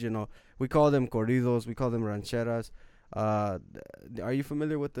Mexico, the regional. We call them corridos, we call them rancheras. Are you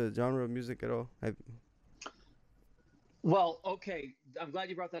familiar with the genre of music at all? Well, okay. I'm glad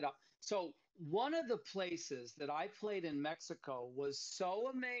you brought that up. So, one of the places that I played in Mexico was so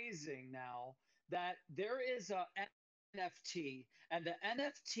amazing now that there is a NFT, and the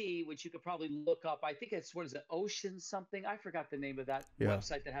NFT, which you could probably look up, I think it's what is it, Ocean something? I forgot the name of that Yeah.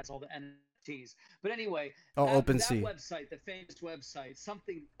 website that has all the NFTs. But anyway, Oh, Open that Sea. website, the famous website,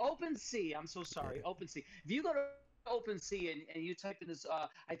 something OpenSea. I'm so Yeah. sorry, OpenSea. If you go to OpenSea and you type in this,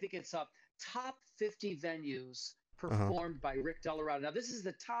 I think it's top 50 venues Uh huh. performed by Rick DellaRatta. Now, this is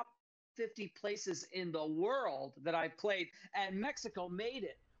the top 50 places in the world that I played, and Mexico made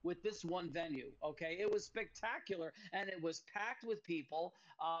it with this one venue. Okay, it was spectacular, and it was packed with people.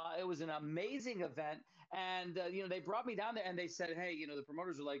 It was an amazing event, and they brought me down there, and they said, "Hey, the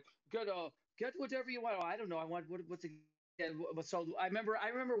promoters were like, get whatever you want." Oh, I don't know. I want what to get. So I remember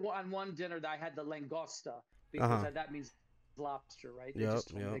on one dinner that I had the langosta Uh because huh. that means lobster, right? They Yep. just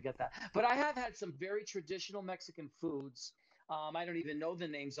told me to Yep. get that. But I have had some very traditional Mexican foods. I don't even know the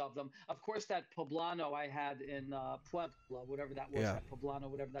names of them. Of course, that poblano I had in Puebla, whatever that was, Yeah. that poblano,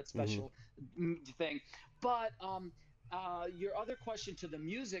 whatever that Mhm. special thing. But your other question to the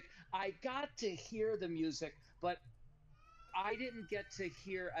music, I got to hear the music, but I didn't get to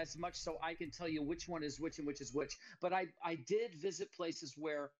hear as much, so I can tell you which one is which and which is which. But I did visit places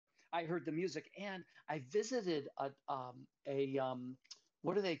where I heard the music, and I visited a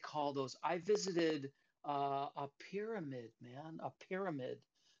what do they call those? I visited a pyramid, man, a pyramid.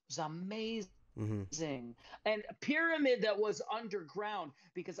 It was Mhm. amazing, and a pyramid that was underground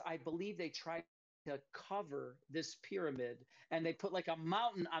because I believe they tried to cover this pyramid, and they put like a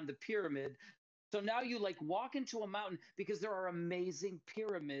mountain on the pyramid, so now you like walk into a mountain because there are amazing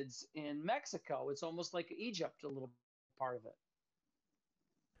pyramids in Mexico. It's almost like Egypt, a little part of it.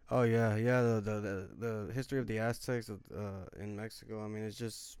 Oh yeah, yeah. The history of the Aztecs in Mexico. I mean, it's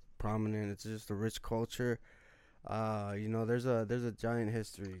just prominent. It's just a rich culture. There's a giant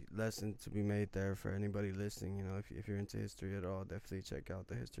history lesson to be made there for anybody listening. If you're into history at all, definitely check out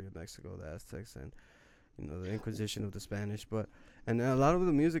the history of Mexico, the Aztecs, and the Inquisition of the Spanish. But and a lot of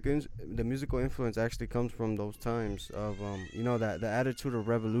the the musical influence actually comes from those times of that the attitude of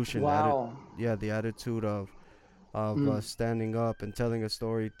revolution, Wow. yeah, the attitude of Mm. standing up and telling a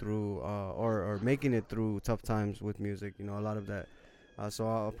story through or making it through tough times with music. A lot of that. So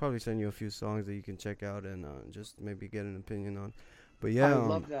I'll probably send you a few songs that you can check out and just maybe get an opinion on. But yeah, I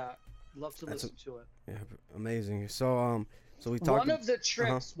love that. Love to that's listen to it. yeah, amazing. So we talked. One of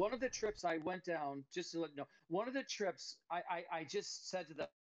the trips I went down, just to let you know, one of the trips I just said to them,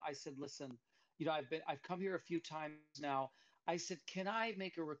 I said, listen, I've come here a few times now. I said, can I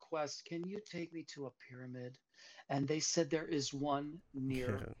make a request? Can you take me to a pyramid? And they said there is one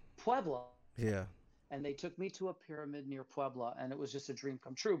near Yeah, Puebla. yeah. And they took me to a pyramid near Puebla, and it was just a dream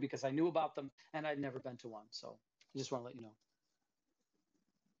come true because I knew about them and I'd never been to one. So I just want to let you know.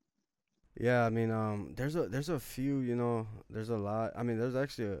 Yeah, I mean, there's a few, there's a lot. I mean, there's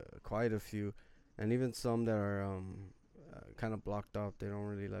actually quite a few, and even some that are kind of blocked off. They don't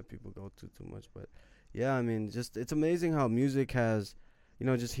really let people go to too much. But yeah, I mean, just it's amazing how music has,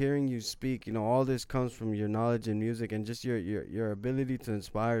 just hearing you speak. All this comes from your knowledge in music and just your ability to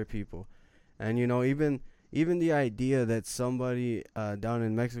inspire people, and even the idea that somebody down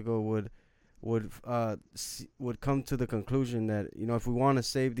in Mexico would come to the conclusion that if we want to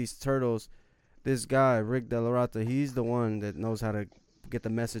save these turtles, this guy Rick DellaRatta, he's the one that knows how to get the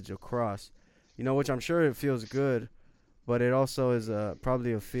message across. Which I'm sure it feels good, but it also is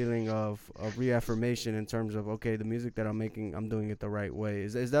probably a feeling of reaffirmation in terms of, okay, the music that I'm making, I'm doing it the right way.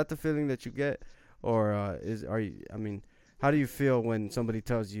 Is that the feeling that you get, or is are you? I mean, how do you feel when somebody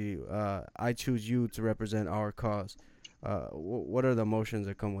tells you, "I choose you to represent our cause"? What are the emotions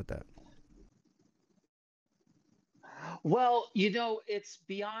that come with that? Well, it's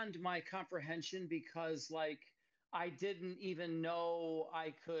beyond my comprehension because, like, I didn't even know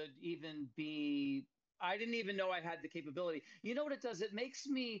I could even be, I didn't even know I had the capability. You know what it does? It makes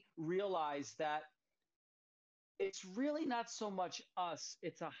me realize that it's really not so much us,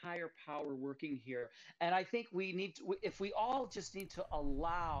 it's a higher power working here. And I think if we all just need to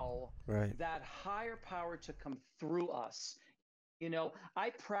allow Right. that higher power to come through us. I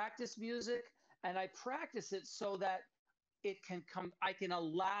practice music and I practice it so that I can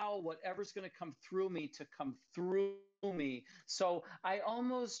allow whatever's going to come through me to come through me. So I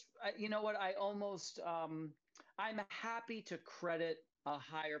almost, you know what, I'm happy to credit a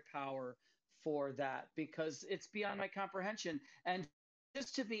higher power for that because it's beyond my comprehension. And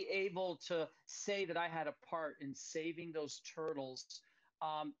just to be able to say that I had a part in saving those turtles,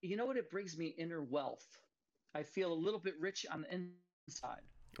 you know what, it brings me inner wealth. I feel a little bit rich on the inside.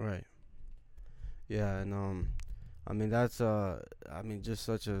 Right. Yeah, and I mean that's I mean just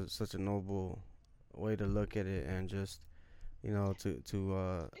such a noble way to look at it, and just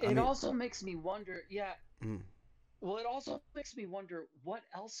to I It mean. also makes me wonder, yeah, Mm, well, it also makes me wonder, what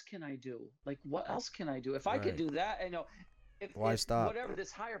else can I do? Like, what else can I do? If I could right. do that, Why if stop? whatever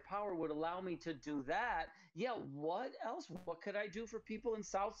this higher power would allow me to do that, yeah, what else? What could I do for people in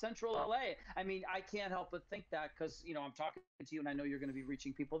South Central LA? I mean, I can't help but think that because, I'm talking to you and I know you're going to be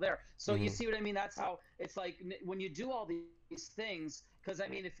reaching people there. So you Mhm. see what I mean? That's how it's like when you do all these things, because I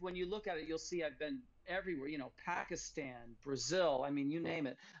mean, if when you look at it, you'll see I've been everywhere, Pakistan, Brazil, I mean, you name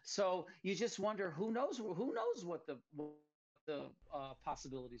it. So you just wonder who knows what the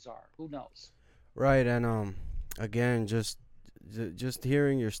possibilities are. Who knows? Right, and again, just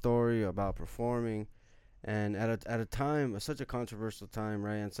hearing your story about performing, and at a time, such a controversial time,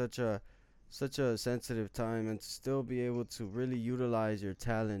 right, and such a sensitive time, and to still be able to really utilize your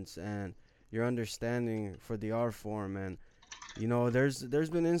talents and your understanding for the art form. And there's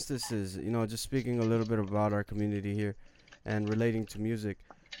been instances, just speaking a little bit about our community here and relating to music.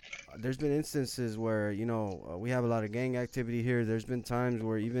 There's been instances where we have a lot of gang activity here. There's been times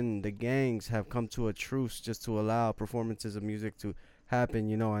where even the gangs have come to a truce just to allow performances of music to happen,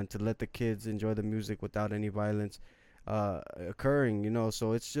 and to let the kids enjoy the music without any violence occurring.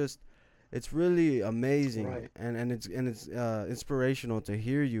 So it's really amazing, Right. and it's inspirational to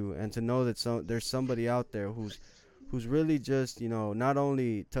hear you and to know that there's somebody out there who's really just not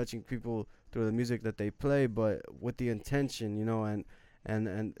only touching people through the music that they play, but with the intention,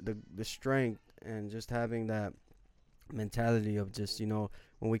 and the strength, and just having that mentality of just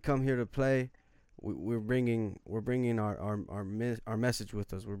when we come here to play, we're bringing our message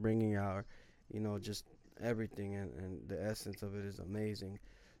with us. We're bringing our just everything, and the essence of it is amazing.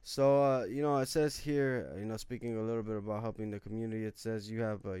 So it says here, speaking a little bit about helping the community, it says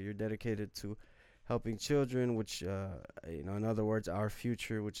you're dedicated to helping children, which in other words, our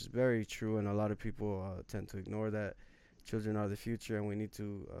future, which is very true, and a lot of people tend to ignore that children are the future, and we need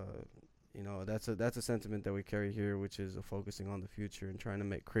to that's a sentiment that we carry here, which is focusing on the future and trying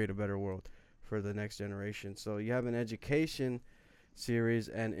to create a better world for the next generation. So you have an education series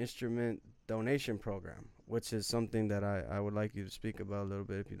and instrument donation program, which is something that I would like you to speak about a little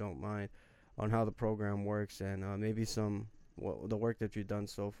bit, if you don't mind, on how the program works and maybe the work that you've done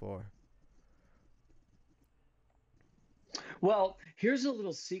so far. Well, here's a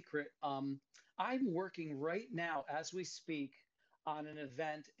little secret. I'm working right now as we speak on an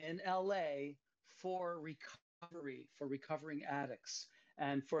event in LA for recovery, for recovering addicts,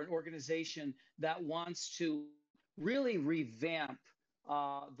 and for an organization that wants to really revamp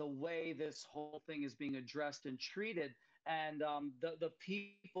the way this whole thing is being addressed and treated. And the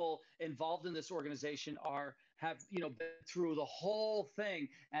people involved in this organization have been through the whole thing,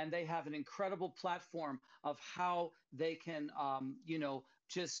 and they have an incredible platform of how they can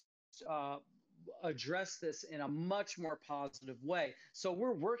just uh, address this in a much more positive way. So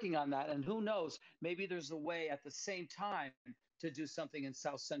we're working on that, and who knows, maybe there's a way at the same time to do something in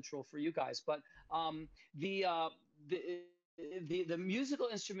South Central for you guys. But the the musical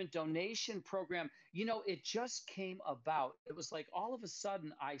instrument donation program, it just came about. It was like all of a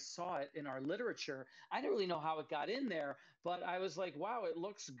sudden I saw it in our literature. I didn't really know how it got in there, but I was like, wow, it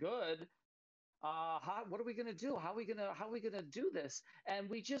looks good. What are we gonna do? How are we gonna do this? And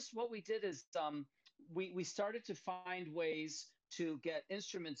what we did is we started to find ways to get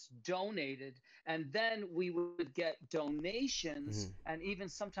instruments donated, and then we would get donations Hmm. and even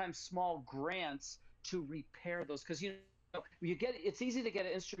sometimes small grants to repair those, because it's easy to get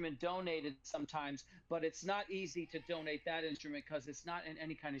an instrument donated sometimes, but it's not easy to donate that instrument because it's not in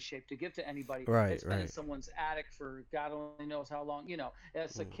any kind of shape to give to anybody. Right, It's been in right. someone's attic for God only knows how long.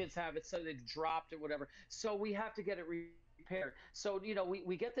 As the Mm. kids have it, so they've dropped it, whatever. So we have to get it repaired. So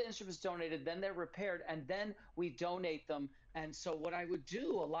we get the instruments donated, then they're repaired, and then we donate them. And so what I would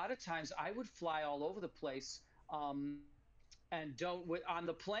do a lot of times, I would fly all over the place. And don't on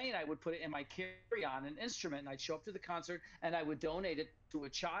the plane, I would put it in my carry-on, an instrument, and I'd show up to the concert and I would donate it to a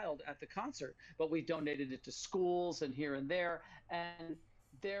child at the concert. But we donated it to schools and here and there. And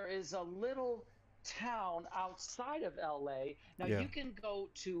there is a little town outside of LA. Now Yeah. you can go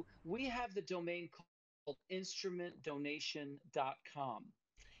to, we have the domain called instrumentdonation.com.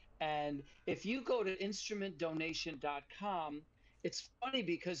 And if you go to instrumentdonation.com, it's funny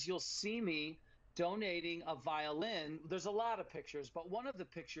because you'll see me donating a violin. There's a lot of pictures, but one of the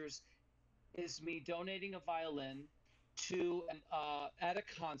pictures is me donating a violin to at a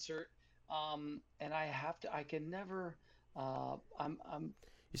concert. And I can never. I'm.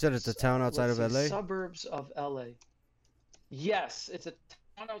 You said it's a town outside Let's of see, LA? suburbs of LA. Yes, it's a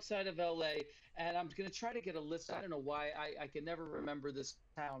town outside of LA, and I'm going to try to get a list. I don't know why I can never remember this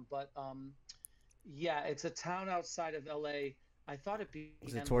town, but yeah, it's a town outside of LA. I thought it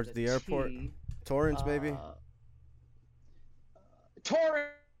Is it began with towards a the airport? T. Torrance, maybe? Uh, Torrance,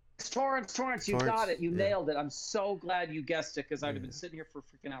 Torrance. You got Torrance? it. You Yeah. nailed it. I'm so glad you guessed it because I'd have been Yeah. sitting here for a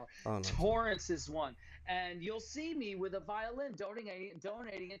freaking hour. Oh, no. Torrance is one. And you'll see me with a violin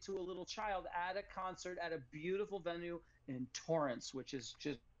donating it to a little child at a concert at a beautiful venue in Torrance, which is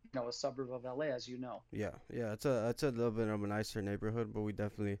just, a suburb of LA, as you know. Yeah, yeah. It's a little bit of a nicer neighborhood, but we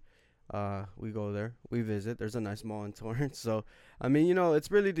definitely we go there. We visit. There's a nice mall in Torrance. So, I mean,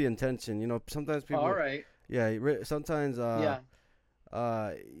 it's really the intention. Sometimes All people, right. yeah, sometimes Yeah.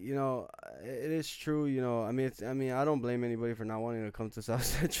 it is true. I mean, I don't blame anybody for not wanting to come to South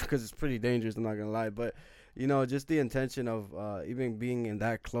Central because it's pretty dangerous. I'm not gonna lie, but just the intention of even being in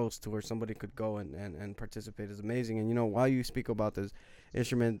that close to where somebody could go and participate is amazing. And while you speak about this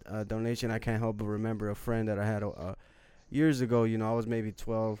instrument donation, I can't help but remember a friend that I had years ago. I was maybe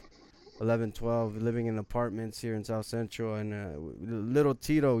 12, 11, 12, living in apartments here in South Central, and little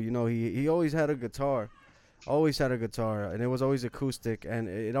Tito, he always had a guitar. Always had a guitar, and it was always acoustic, and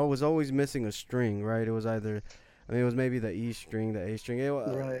was always missing a string, right? It was either, I mean, it was maybe the E string, the A string. It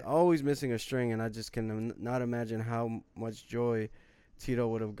was Right. always missing a string, and I just can not imagine how much joy Tito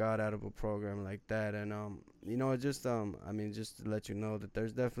would have got out of a program like that. And it just I mean, just to let you know that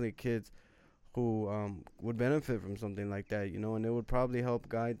there's definitely kids who would benefit from something like that, and it would probably help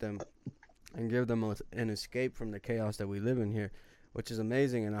guide them and give them an escape from the chaos that we live in here, which is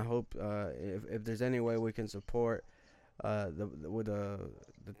amazing. And I hope if there's any way we can support with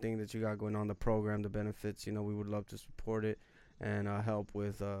the thing that you got going on, the program, the benefits, we would love to support it and help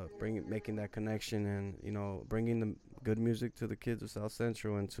with making that connection and bringing the good music to the kids of South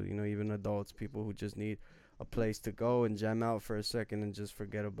Central and to even adults, people who just need a place to go and jam out for a second and just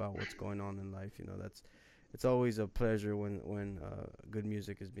forget about what's going on in life. It's always a pleasure when good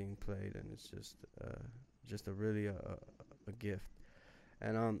music is being played, and it's just a really a gift.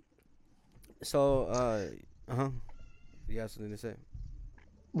 And So, huh? You got something to say?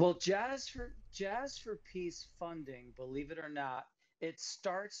 Well, Jazz for Peace funding, believe it or not, it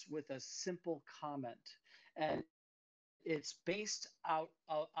starts with a simple comment, and it's based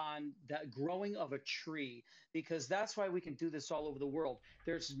on that growing of a tree, because that's why we can do this all over the world.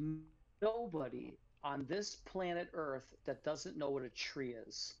 There's nobody on this planet Earth that doesn't know what a tree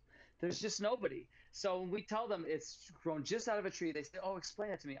is. There's just nobody. So when we tell them it's grown just out of a tree, they say, "Oh, explain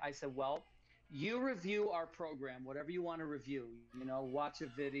that to me." I said, "Well, you review our program, whatever you want to review, watch a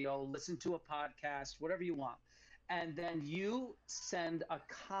video, listen to a podcast, whatever you want. And then you send a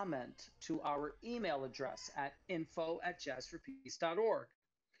comment to our email address at info@jazzforpeace.org.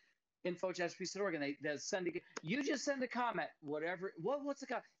 Info@jazzforpeace.org. And they send it. You just send a comment, whatever. What's the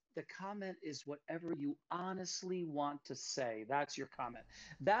comment? The comment is whatever you honestly want to say. That's your comment.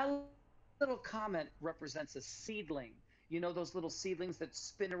 That little comment represents a seedling. Those little seedlings that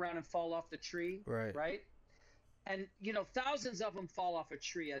spin around and fall off the tree, right? Right. And thousands of them fall off a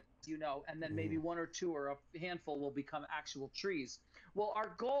tree, as you know, and then maybe Mm-hmm. one or two or a handful will become actual trees. Well, our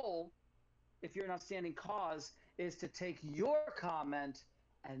goal, if you're an outstanding cause, is to take your comment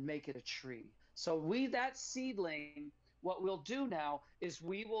and make it a tree. So that seedling, what we'll do now is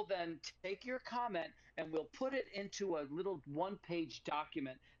we will then take your comment and we'll put it into a little one-page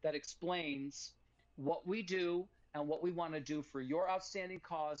document that explains what we do and what we want to do for your outstanding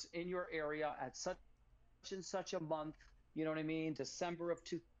cause in your area at such and such a month. You know what I mean? December of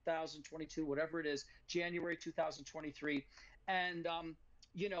 2022, whatever it is, January 2023. And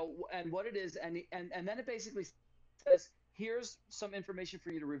what it is, and then it basically says, here's some information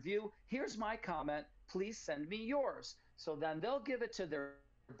for you to review. Here's my comment. Please send me yours. So then they'll give it to their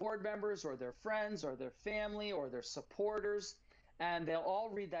board members or their friends or their family or their supporters, and they'll all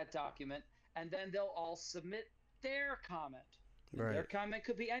read that document, and then they'll all submit their comment. And their comment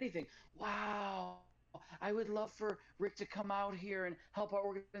could Right. be anything. Wow, I would love for Rick to come out here and help our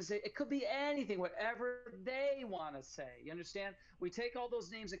organization. It could be anything, whatever they want to say. You understand? We take all those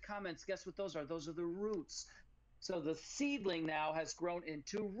names and comments. Guess what those are? Those are the roots. So the seedling now has grown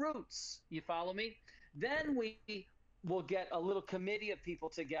into roots. You follow me? Then we will get a little committee of people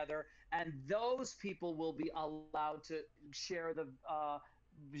together, and those people will be allowed to share the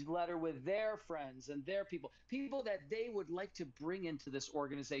letter with their friends and their people that they would like to bring into this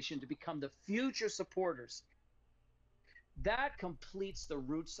organization to become the future supporters. That completes the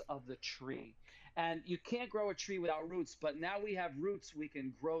roots of the tree. And you can't grow a tree without roots, but now we have roots, we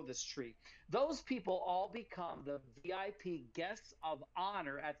can grow this tree. Those people all become the VIP guests of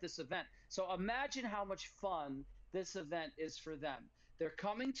honor at this event. So imagine how much fun this event is for them. They're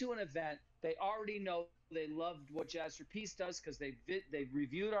coming to an event. They already know they loved what Jazz for Peace does because they've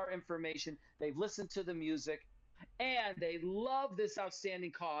reviewed our information, they've listened to the music, and they love this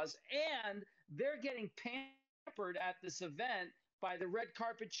outstanding cause, and they're getting pampered at this event by the red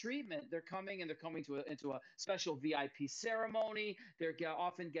carpet treatment. They're coming into a special VIP ceremony. They're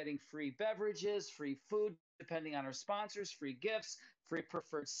often getting free beverages, free food, depending on our sponsors, free gifts, free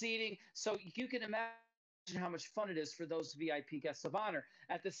preferred seating. So you can imagine how much fun it is for those VIP guests of honor.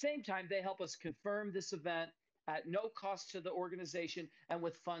 At the same time, they help us confirm this event at no cost to the organization and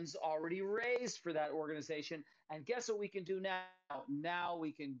with funds already raised for that organization. And guess what we can do now? Now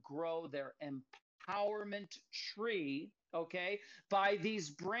we can grow their empowerment tree, okay, by these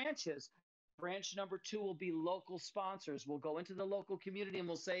branches. Branch number 2 will be local sponsors. We'll go into the local community and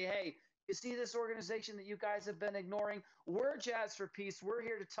we'll say, hey, you see this organization that you guys have been ignoring? We're Jazz for Peace. We're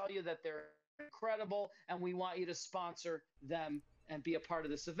here to tell you that they're incredible and we want you to sponsor them and be a part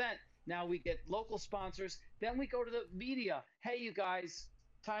of this event. Now we get local sponsors. Then we go to the media. Hey, you guys,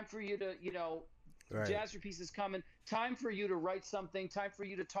 time for you to, Right. Jazz for Peace is coming. Time for you to write something. Time for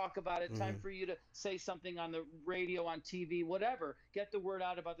you to talk about it. Time Mm-hmm. for you to say something on the radio, on TV, whatever. Get the word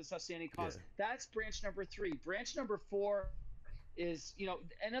out about this outstanding Yeah. cause. That's branch number 3. Branch number 4 is, in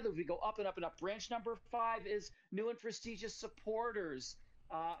other words, we go up and up and up. Branch number 5 is new and prestigious supporters.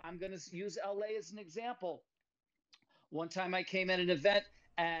 I'm going to use LA as an example. One time I came at an event,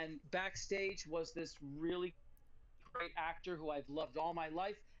 and backstage was this really great actor who I've loved all my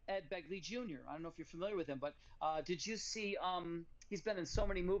life, Ed Begley Jr. I don't know if you're familiar with him, but did you see? He's been in so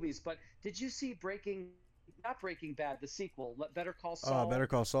many movies, but did you see not Breaking Bad, the sequel, Better Call Saul? Better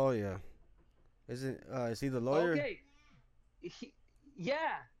Call Saul. Yeah. Isn't is he the Okay, lawyer? he,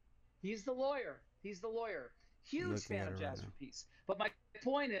 yeah, he's the lawyer. He's the lawyer. I'm Huge looking fan at of it right Jazz now. for Peace. But my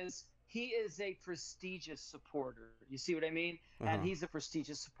point is, he is a prestigious supporter. You see what I mean? And Uh huh. he's a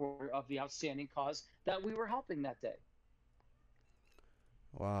prestigious supporter of the outstanding cause that we were helping that day.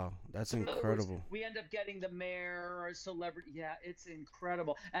 Wow, that's So in other words, incredible. we end up getting the mayor or a celebrity. Yeah, it's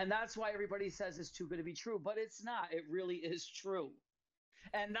incredible. And that's why everybody says it's too good to be true, but it's not. It really is true.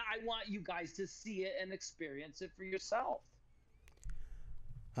 And I want you guys to see it and experience it for yourself.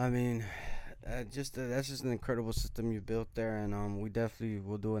 I mean, just that's just an incredible system you built there, and we definitely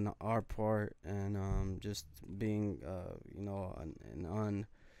will do our part, and just being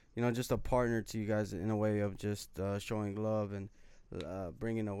just a partner to you guys in a way of just showing love and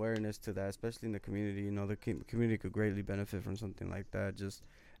bringing awareness to that, especially in the community. You know, the community could greatly benefit from something like that. Just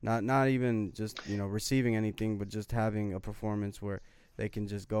not even just receiving anything, but just having a performance where they can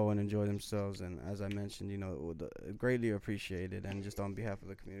just go and enjoy themselves. And as I mentioned, greatly appreciated. And just on behalf of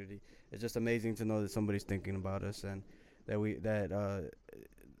the community, it's just amazing to know that somebody's thinking about us and that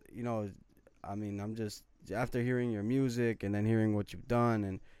you know, I mean, I'm just after hearing your music and then hearing what you've done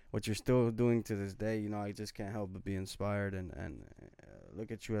and what you're still doing to this day. I just can't help but be inspired and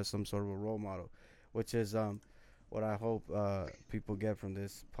look at you as some sort of a role model, which is what I hope people get from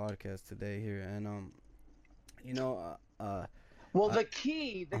this podcast today here. And you know, Well, I, the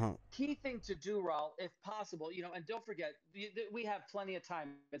uh-huh, key thing to do, Raul, if possible, and don't forget, we have plenty of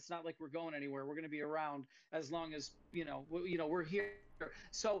time. It's not like we're going anywhere. We're going to be around as long as we're here.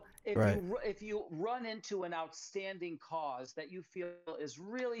 So right. if you run into an outstanding cause that you feel is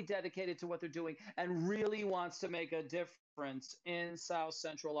really dedicated to what they're doing and really wants to make a difference in South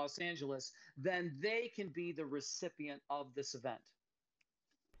Central Los Angeles, then they can be the recipient of this event.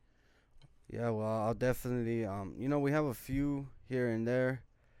 Yeah, well, I'll definitely we have a few here and there.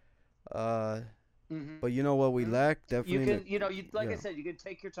 Uh Hmm. but you know what we lack You definitely in the can, like I yeah. said, you can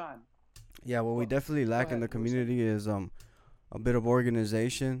take your time. Yeah, what we Well, definitely go lack in ahead. the You were saying. community is a bit of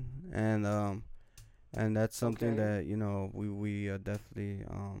organization and that's something Okay. that we definitely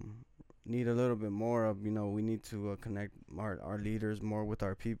need a little bit more of. We need to connect our leaders more with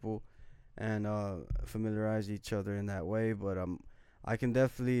our people and familiarize each other in that way. But I'll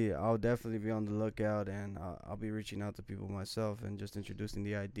definitely be on the lookout, and I'll be reaching out to people myself and just introducing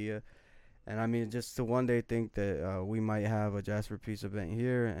the idea. And I mean, just to one day think that we might have a Jasper Peace event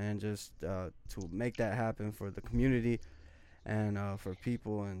here, and just to make that happen for the community and for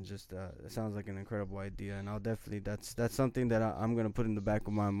people, and just it sounds like an incredible idea. And I'll definitely that's something that I'm gonna put in the back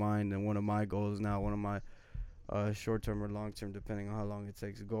of my mind, and one of my goals now, one of my short term or long term, depending on how long it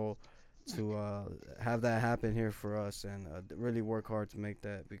takes, goal to have that happen here for us, and really work hard to make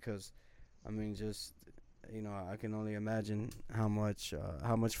that. Because I mean, just I can only imagine how much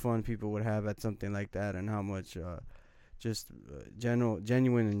fun people would have at something like that, and how much just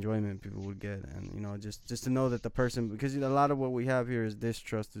genuine enjoyment people would get. And just to know that the person, because a lot of what we have here is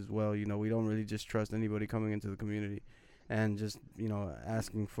distrust as well. We don't really just trust anybody coming into the community and just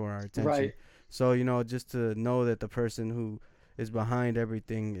asking for our attention. Right. So just to know that the person who is behind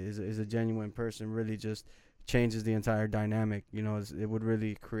everything is a genuine person really just changes the entire dynamic. It would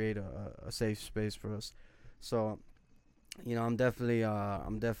really create a safe space for us. So I'm definitely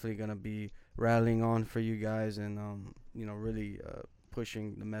gonna be rallying on for you guys, and really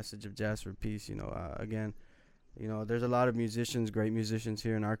pushing the message of Jazz for Peace. Again, there's a lot of musicians, great musicians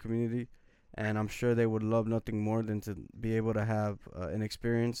here in our community, and I'm sure they would love nothing more than to be able to have an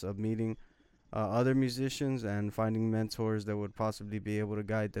experience of meeting other musicians and finding mentors that would possibly be able to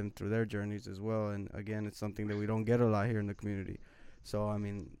guide them through their journeys as well. And again, it's something that we don't get a lot here in the community. So I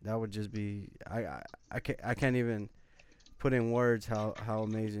mean, that would just be I can't even put in words how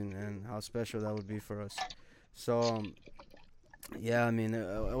amazing and how special that would be for us. So yeah, I mean,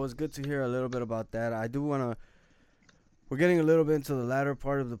 it was good to hear a little bit about that. I do want to. We're getting a little bit into the latter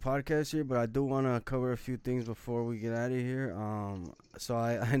part of the podcast here, but I do want to cover a few things before we get out of here. So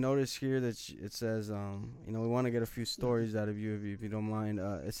I noticed here that it says, we want to get a few Mhm. stories out of you if you don't mind.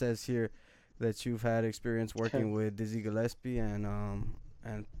 It says here that you've had experience Okay. working with Dizzy Gillespie and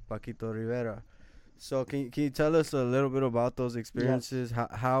Paquito Rivera. So can you tell us a little bit about those Yes. experiences?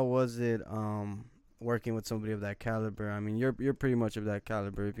 How was it working with somebody of that caliber? I mean, you're pretty much of that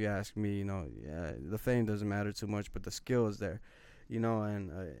caliber if you ask me. Yeah, the fame doesn't matter too much, but the skill is there.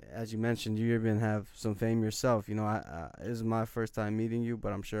 And as you mentioned, you even have some fame yourself. This is my first time meeting you,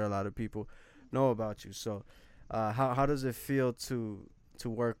 but I'm sure a lot of people know about you. So, how does it feel to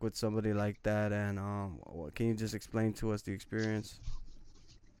work with somebody like that? And can you just explain to us the experience?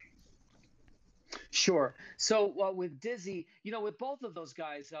 Sure. So with Dizzy, with both of those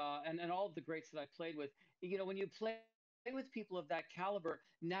guys, and all of the greats that I played with, when you play with people of that caliber,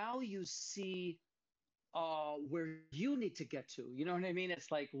 now you see where you need to get to. You know what I mean?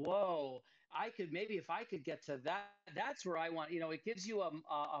 It's like, whoa, I could maybe if I could get to that, that's where I want. It gives you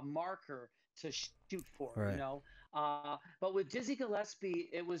a marker to shoot for. Right. But with Dizzy Gillespie,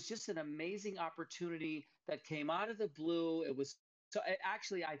 it was just an amazing opportunity that came out of the blue. It was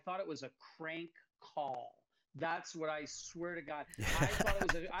actually, I thought it was a crank call. That's what I swear to God. I thought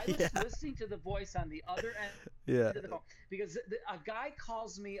it was I Yeah. was listening to the voice on the other end Yeah. of the phone because a guy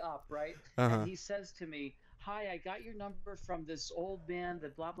calls me up, right? And Uh-huh. he says to me, "Hi, I got your number from this old man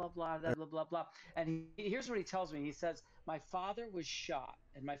that blah blah blah blah blah blah blah." And here's what he tells me. He says, "My father was shot,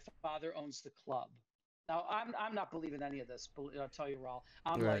 and my father owns the club." Now I'm not believing any of this. I'll tell you, Raul.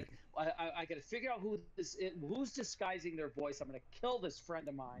 I'm Right. like, I got to figure out who's disguising their voice. I'm going to kill this friend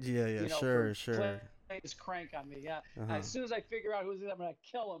of mine, Yeah, yeah, for sure, playing sure. this crank on me. Yeah. Uh-huh. As soon as I figure out who's it, I'm going to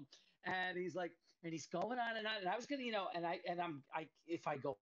kill him. And he's like, and he's going on and on. And I was gonna, if I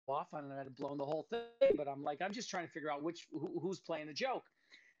go off on it, I'd have blown the whole thing. But I'm like, I'm just trying to figure out who's playing the joke.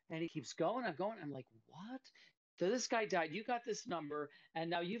 And he keeps going. I'm going. I'm like, what? So this guy died. You got this number, and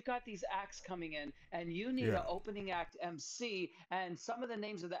now you've got these acts coming in, and you need Yeah. an opening act MC, and some of the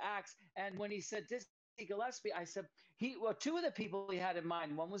names of the acts. And when he said Dizzy Gillespie, I said two of the people he had in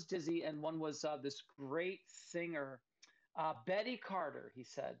mind. One was Dizzy, and one was this great singer, Betty Carter. He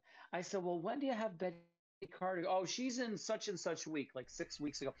said. I said, well, when do you have Betty Carter? Oh, she's in such and such week, like 6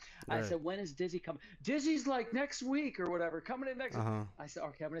 weeks ago. I Right. said, when is Dizzy coming? Dizzy's like next week or whatever, coming in next week. Uh-huh. I said,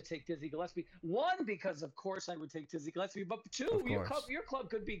 okay, I'm going to take Dizzy Gillespie. One, because of course I would take Dizzy Gillespie, but two, Of course. your club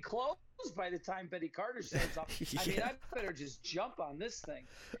could be closed by the time Betty Carter shows up. I mean, Yeah. I better just jump on this thing.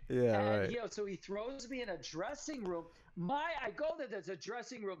 Yeah, And right. so he throws me in a dressing room. I go there. There's a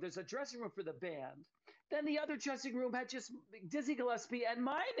dressing room. There's a dressing room for the band. Then the other dressing room had just Dizzy Gillespie and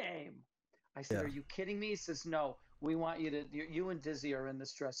my name. I said, Yeah. "Are you kidding me?" He says, "No, we want you to. You and Dizzy are in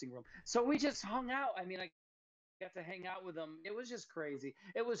this dressing room." So we just hung out. I mean, I got to hang out with him. It was just crazy.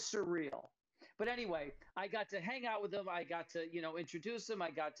 It was surreal. But anyway, I got to hang out with him. I got to, introduce him. I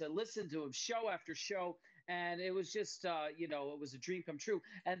got to listen to him show after show. And it was just, it was a dream come true.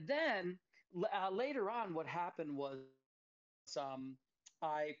 And then later on, what happened was um,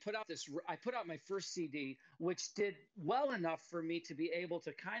 I put out my first CD, which did well enough for me to be able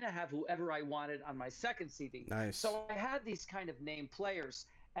to kind of have whoever I wanted on my second CD. Nice. So I had these kind of name players,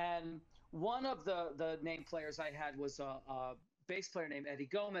 and one of the name players I had was a bass player named Eddie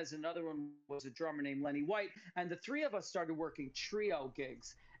Gomez. Another one was a drummer named Lenny White, and the three of us started working trio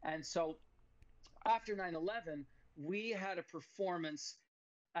gigs. And so after 9/11, we had a performance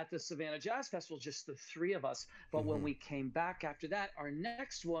at the Savannah Jazz Festival, just the three of us. But when Mm-hmm. we came back after that, our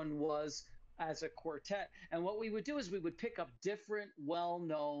next one was as a quartet. And what we would do is we would pick up different well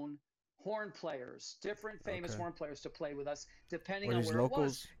known horn players, different famous Okay. horn players to play with us, depending Were on these where it was.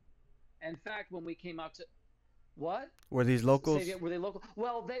 locals? In fact, when we came out to what? Were these Say locals? again, were they local?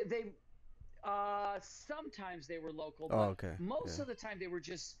 Well, they sometimes they were local, Oh, but okay. most Yeah. of the time they were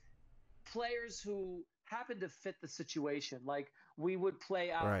just players who happened to fit the situation. Like we would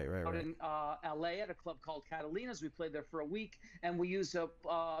play out Right, right, right. in LA at a club called Catalina's. We played there for a week, and we used a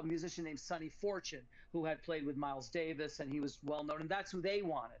musician named Sonny Fortune, who had played with Miles Davis, and he was well known, and that's who they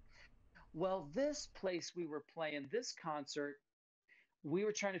wanted. Well, this place we were playing, this concert, we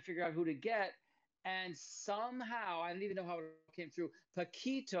were trying to figure out who to get, and somehow I don't even know how it came through.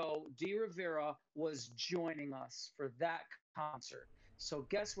 Paquito de Rivera was joining us for that concert. So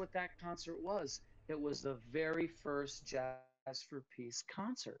guess what that concert was? It was the very first Jazz for Peace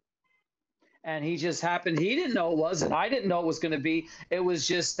concert. And he just happened, he didn't know it was, and I didn't know it was going to be. It was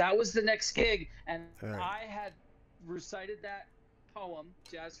just, that was the next gig. And Right. I had recited that poem,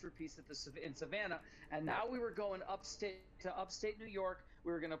 Jazz for Peace, in Savannah. And now we were going upstate New York.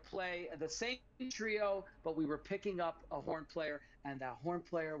 We were going to play the same trio, but we were picking up a horn player, and that horn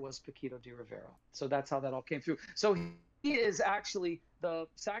player was Paquito de Rivera. So that's how that all came through. So he is actually the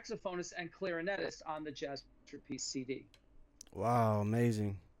saxophonist and clarinetist on the Jazz for Peace CD. Wow,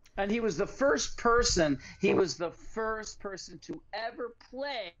 amazing. And he was the first person to ever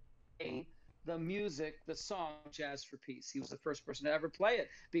play the music, the song Jazz for Peace. He was the first person to ever play it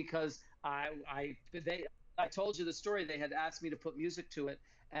because I told you the story. They had asked me to put music to it,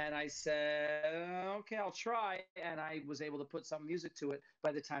 and I said, okay, I'll try. And I was able to put some music to it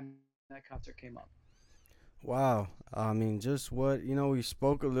by the time that concert came up. Wow. I mean, just what, we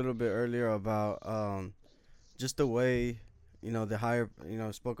spoke a little bit earlier about just the way, the higher,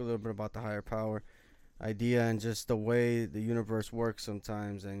 spoke a little bit about the higher power idea and just the way the universe works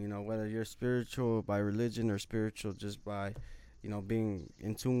sometimes. And, whether you're spiritual by religion or spiritual just by, being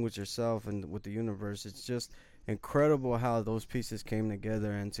in tune with yourself and with the universe, it's just incredible how those pieces came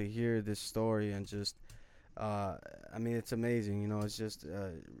together. And to hear this story and just, I mean, it's amazing. It's just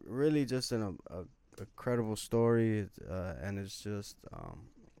really just a incredible story. And it's just,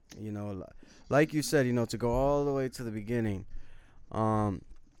 You know, like you said, to go all the way to the beginning. Um,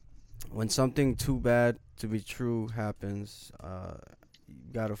 when something too bad to be true happens, you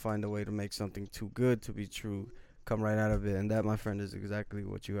gotta find a way to make something too good to be true come right out of it, and that, my friend, is exactly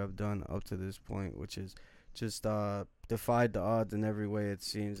what you have done up to this point, which is just defied the odds in every way it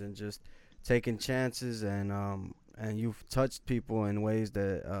seems, and just taking chances, and you've touched people in ways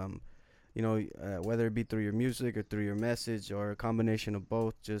that whether it be through your music or through your message or a combination of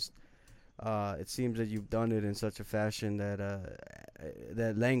both, just it seems that you've done it in such a fashion that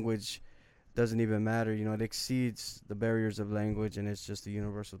that language doesn't even matter. It exceeds the barriers of language, and it's just a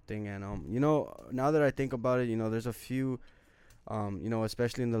universal thing. And now that I think about it, there's a few,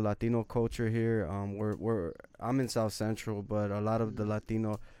 especially in the Latino culture here. We're I'm in South Central, but a lot of the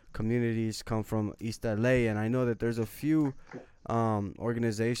Latino communities come from East LA, and I know that there's a few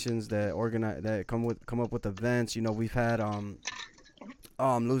organizations that organize that come up with events. We've had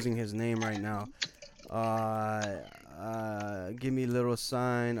I'm losing his name right now. Give me a little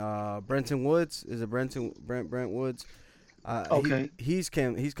sign. Brenton Woods, is it Brent Woods? Okay. He's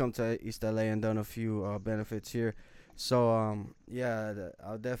come to East LA and done a few benefits here. So yeah,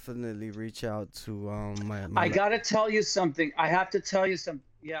 I'll definitely reach out to my I got to tell you something. I have to tell you some.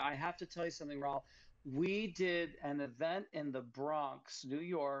 Yeah, I have to tell you something, Raul. We did an event in the Bronx, New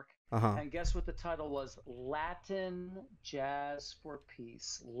York, uh-huh. and guess what the title was? Latin Jazz for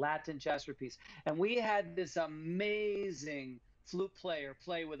Peace. Latin Jazz for Peace. And we had this amazing flute player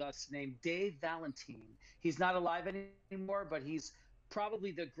play with us named Dave Valentine. He's not alive anymore, but he's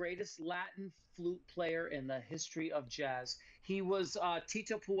probably the greatest Latin flute player in the history of jazz. He was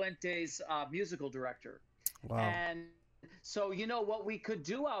Tito Puente's musical director. Wow. And so, what we could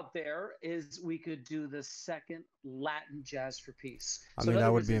do out there is we could do the second Latin Jazz for Peace. I So, in mean, that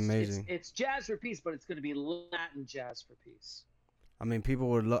other would words, be it's amazing. it's jazz for peace, but it's going to be Latin Jazz for Peace. I mean, people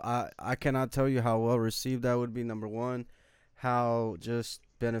would. I cannot tell you how well received that would be. Number one, how just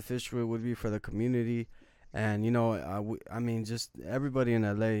beneficial it would be for the community, and I mean, just everybody in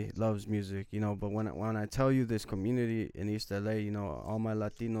LA loves music. But when I tell you this community in East LA, all my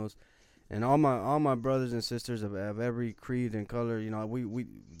Latinos and all my brothers and sisters of every creed and color, we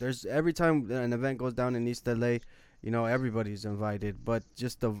there's every time an event goes down in East LA, everybody's invited. But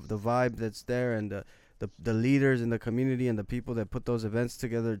just the vibe that's there, and the leaders in the community and the people that put those events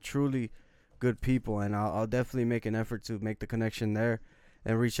together, truly good people. And I'll definitely make an effort to make the connection there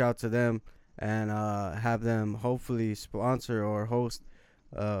and reach out to them, and have them hopefully sponsor or host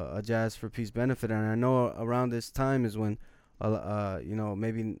a Jazz for Peace benefit. And I know around this time is when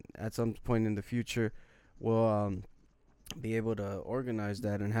maybe at some point in the future we'll be able to organize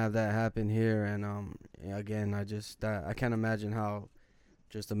that and have that happen here. And again, I can't imagine how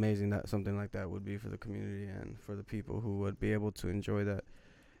just amazing that something like that would be for the community and for the people who would be able to enjoy that.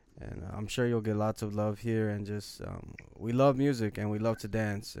 And I'm sure you'll get lots of love here. And just we love music, and we love to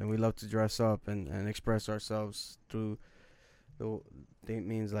dance, and we love to dress up and express ourselves through the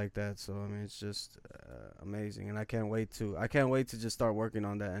means like that. So I mean, it's just amazing, and I can't wait to just start working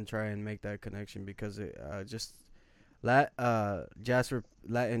on that and try and make that connection, because it just Latin Jazz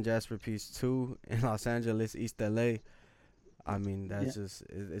for Peace 2 in Los Angeles, East LA. I mean, Yeah,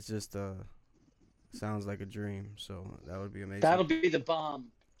 it's just sounds like a dream. So that would be amazing. that'll be the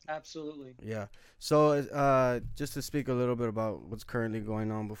bomb. Absolutely. Yeah. So just to speak a little bit about what's currently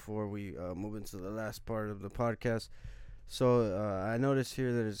going on before we move into the last part of the podcast. So I noticed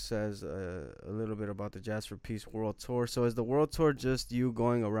here that it says a little bit about the Jazz for Peace World Tour. So is the World Tour just you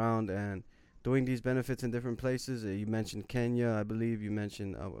going around and doing these benefits in different places? You mentioned Kenya, I believe. You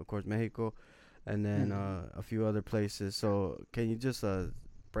mentioned, of course, Mexico, and then Mhm. a few other places. So can you just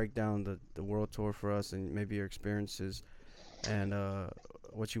break down the World Tour for us, and maybe your experiences, and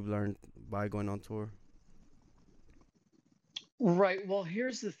what you've learned by going on tour? Right. Well,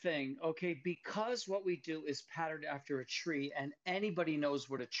 here's the thing. Okay, because what we do is patterned after a tree, and anybody knows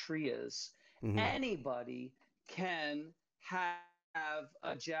what a tree is. Mm-hmm. Anybody can have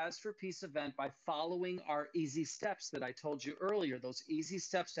a Jazz for Peace event by following our easy steps that I told you earlier. Those easy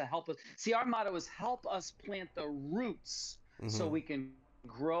steps to help us. See, our motto is help us plant the roots so Mm-hmm. we can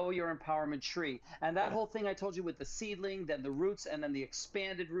grow your empowerment tree. And that whole thing I told you with the seedling, then the roots, and then the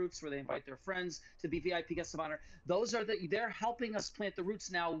expanded roots where they invite their friends to be VIP guests of honor, those are they're helping us plant the roots.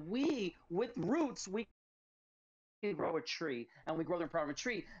 Now we, with roots, we can grow a tree, and we grow the empowerment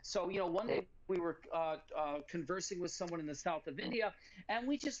tree. So one day we were conversing with someone in the south of India, and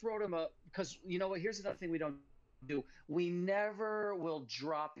we just wrote him a, because what, here's another thing we don't do. We never will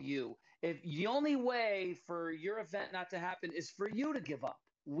drop you. If the only way for your event not to happen is for you to give up,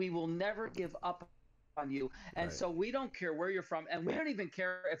 we will never give up on you. And Right. so we don't care where you're from, and we don't even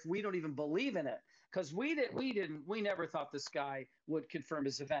care if we don't even believe in it, because we never thought this guy would confirm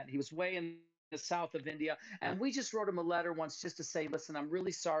his event. He was way in the south of India, and we just wrote him a letter once just to say, listen, I'm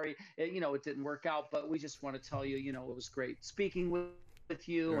really sorry, it didn't work out, but we just want to tell you, it was great speaking with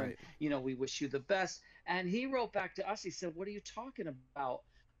you, and Right. we wish you the best. And he wrote back to us. He said, what are you talking about?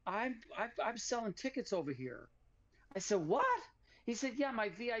 I'm selling tickets over here. I said, what? He said, yeah, my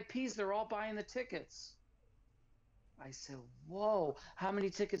VIPs, they're all buying the tickets. I said, whoa, how many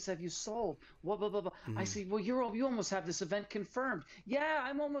tickets have you sold? Blah, blah, blah, blah. I Mm-hmm. said, well, you almost have this event confirmed. Yeah,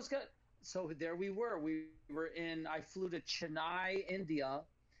 I'm almost got. So there we were. I flew to Chennai, India,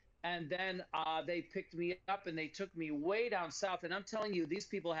 and then they picked me up and they took me way down south. And I'm telling you, these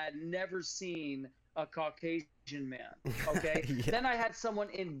people had never seen a Caucasian man. Okay. Yeah. Then I had someone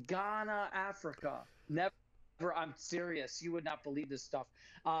in Ghana, Africa. Never. I'm serious. You would not believe this stuff.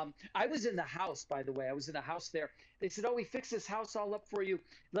 I was in the house, by the way. I was in a house there. They said, "Oh, we fixed this house all up for you.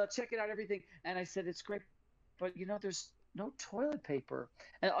 Let's check it out, everything." And I said, "It's great, but there's no toilet paper."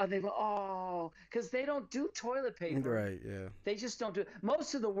 And they go, "Oh, because they don't do toilet paper. Right. Yeah. They just don't do it.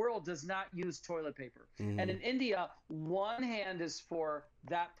 Most of the world does not use toilet paper. And Mm-hmm. in India, one hand is for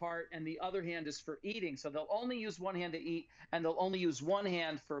that part and the other hand is for eating. So they'll only use one hand to eat, and they'll only use one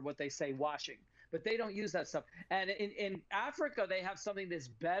hand for what they say washing. But they don't use that stuff. And in Africa, they have something that's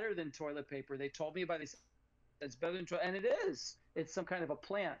better than toilet paper. They told me about it. It's better than toilet, and it is. It's some kind of a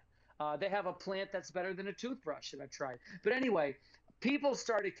plant. They have a plant that's better than a toothbrush that I've tried. But anyway, people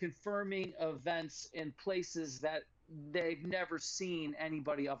started confirming events in places that they've never seen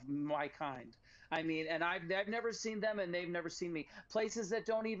anybody of my kind. I mean, and I've never seen them, and they've never seen me. Places that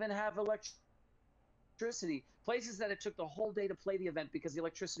don't even have electricity, places that it took the whole day to play the event because the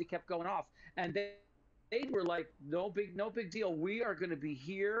electricity kept going off, and they were like, no big deal. We are going to be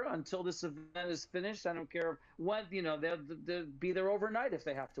here until this event is finished. I don't care when, they'll be there overnight if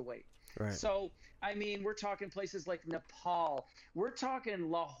they have to wait. Right. So, I mean, we're talking places like Nepal. We're talking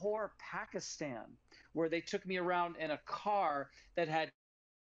Lahore, Pakistan, where they took me around in a car that had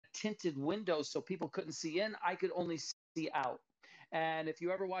tinted windows so people couldn't see in. I could only see out. And if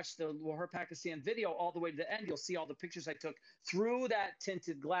you ever watch the Lahore, Pakistan video all the way to the end, you'll see all the pictures I took through that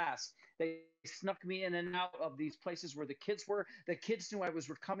tinted glass. They snuck me in and out of these places where the kids were. The kids knew I was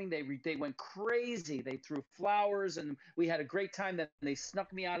coming. They went crazy. They threw flowers, and we had a great time. Then they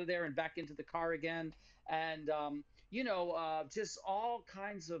snuck me out of there and back into the car again. And just all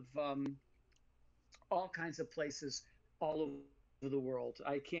kinds of places all over the world.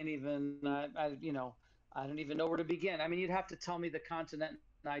 I can't even, I don't even know where to begin. I mean, you'd have to tell me the continent,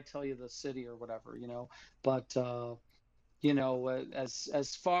 and I tell you the city or whatever. But as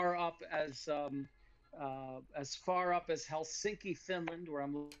far up as Helsinki, Finland, where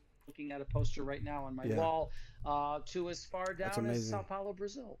I'm looking at a poster right now on my wall, Yeah. to as far down as That's Sao amazing. Paulo,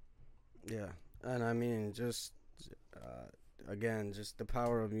 Brazil. Yeah. And I mean, just uh, again, just the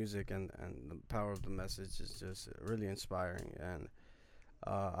power of music and the power of the message is just really inspiring. And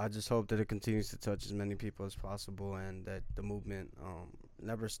I just hope that it continues to touch as many people as possible, and that the movement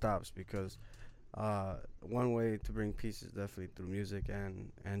never stops, because one way to bring peace is definitely through music,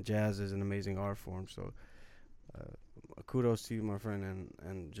 and jazz is an amazing art form. So kudos to you, my friend,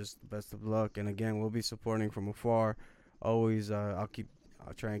 and just the best of luck. And again, we'll be supporting from afar. Always, I'll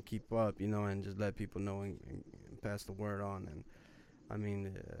try and keep up, and just let people know, and pass the word on. And I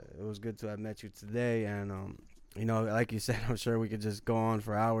mean, it was good to have met you today. And like you said, I'm sure we could just go on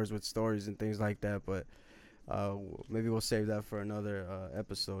for hours with stories and things like that. But maybe we'll save that for another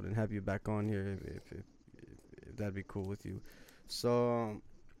episode and have you back on here if that'd be cool with you. So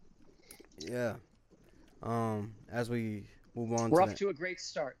yeah. As we move on We're to off the to a great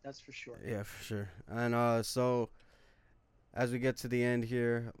start, that's for sure. yeah, for sure. And so as we get to the end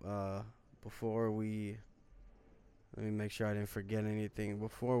here, before we let me make sure I didn't forget anything.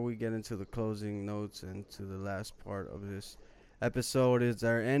 Before we get into the closing notes and to the last part of this episode, is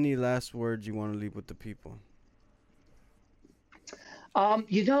there any last words you want to leave with the people?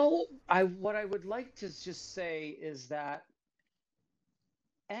 I what I would like to just say is that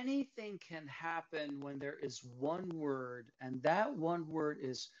anything can happen when there is one word, and that one word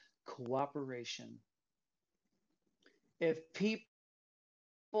is cooperation. If people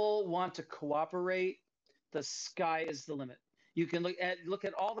want to cooperate, the sky is the limit. You can look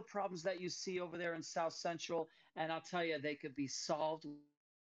at all the problems that you see over there in South Central, and I'll tell you, they could be solved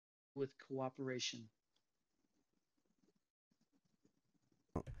with cooperation.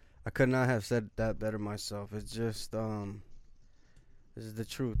 I could not have said that better myself. It's just this is the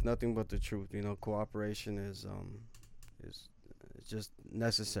truth, nothing but the truth. Cooperation is it's just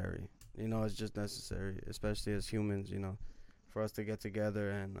necessary. It's just necessary, especially as humans. For us to get together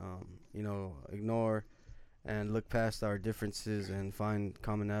and ignore and look past our differences and find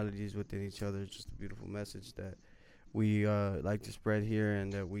commonalities within each other. It's just a beautiful message that we like to spread here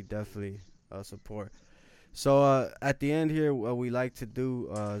and that we definitely support. So at the end here, what we like to do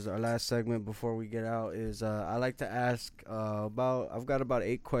is our last segment before we get out is I like to ask about. I've got about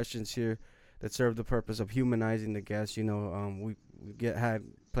 8 questions here that serve the purpose of humanizing the guests. We get had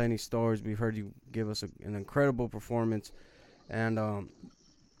plenty stories. We've heard you give us an incredible performance, and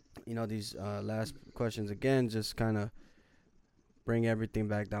these last questions again just kind of bring everything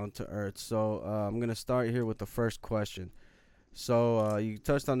back down to earth. So I'm gonna start here with the first question. So you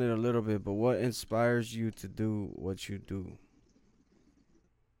touched on it a little bit, but what inspires you to do what you do?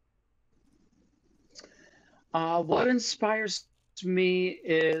 What inspires me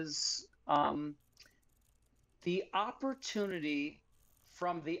is the opportunity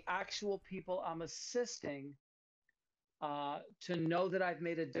from the actual people I'm assisting to know that I've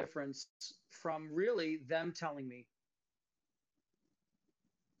made a difference from really them telling me.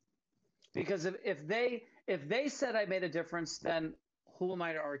 Because if they said I made a difference, then who am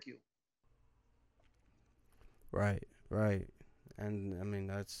I to argue? Right, right, and I mean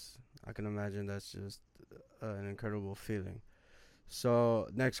I can imagine that's just an incredible feeling. So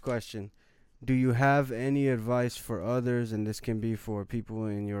next question. Do you have any advice for others? And this can be for people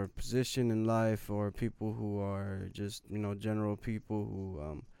in your position in life or people who are just, general people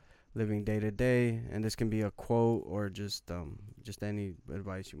who living day to day. And this can be a quote or just any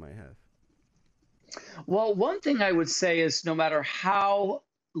advice you might have. Well, one thing I would say is no matter how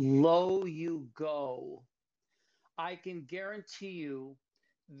low you go, I can guarantee you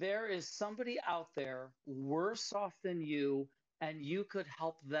there is somebody out there worse off than you, and you could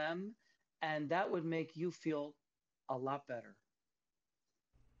help them, and that would make you feel a lot better.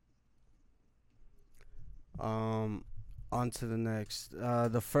 Um, On to the next.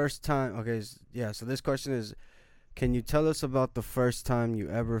 The first time. Okay, yeah. So this question is: can you tell us about the first time you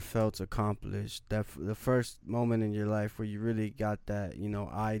ever felt accomplished? The first moment in your life where you really got that,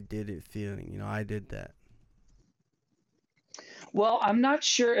 I did it feeling. I did that. Well, I'm not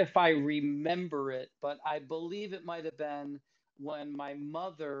sure if I remember it, but I believe it might have been when my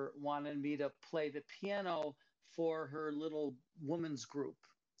mother wanted me to play the piano for her little women's group.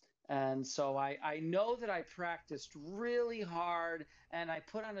 And so I know that I practiced really hard and I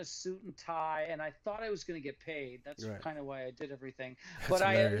put on a suit and tie and I thought I was going to get paid. That's Right. kind of why I did everything. That's But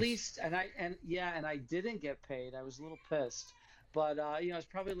I at hilarious. least and yeah, and I didn't get paid. I was a little pissed. But I was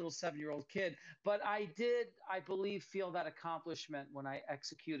probably a little 7-year-old kid. But I did, I believe, feel that accomplishment when I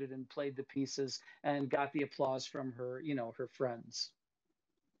executed and played the pieces and got the applause from her friends.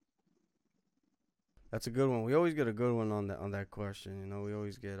 That's a good one. We always get a good one on that question. We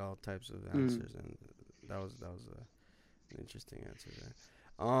always get all types of Mm. answers, and that was an interesting answer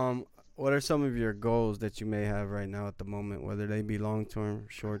there. What are some of your goals that you may have right now at the moment, whether they be long term,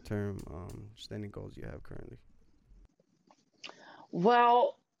 short term, just any goals you have currently?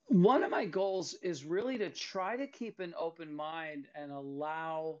 Well, one of my goals is really to try to keep an open mind and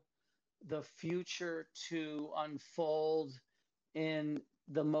allow the future to unfold in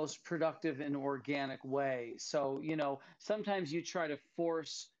the most productive and organic way. So, sometimes you try to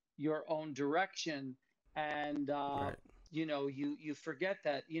force your own direction and Right. you forget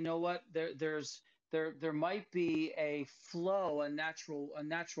that, you know what, there might be a flow, a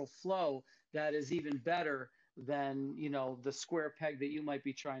natural flow that is even better than, the square peg that you might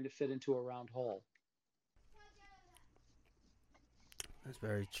be trying to fit into a round hole. That's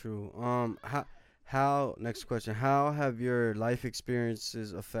very true. How next question? How have your life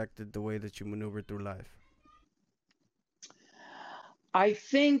experiences affected the way that you maneuver through life? I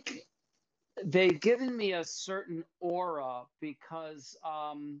think they've given me a certain aura because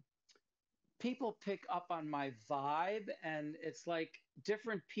people pick up on my vibe, and it's like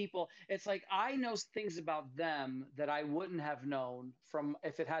different people, it's like I know things about them that I wouldn't have known from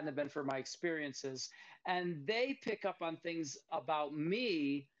if it hadn't have been for my experiences, and they pick up on things about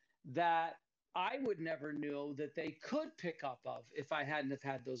me that I would never know that they could pick up of if I hadn't have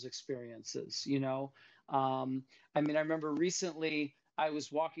had those experiences. um, I mean, I remember recently I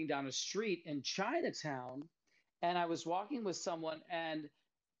was walking down a street in Chinatown, and I was walking with someone, and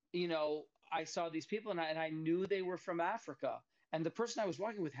you know, I saw these people, and I knew they were from Africa. And the person I was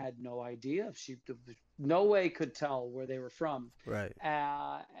walking with had no idea if no way could tell where they were from. Right.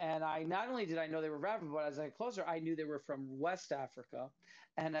 And I not only did I know they were from Africa, but as I got closer, I knew they were from West Africa.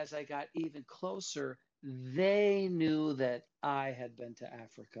 And as I got even closer, they knew that I had been to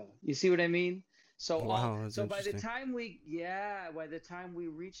Africa. You see what I mean? Wow, that's So by the interesting. time by the time we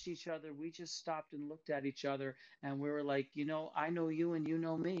reached each other, we just stopped and looked at each other and we were like, I know you and you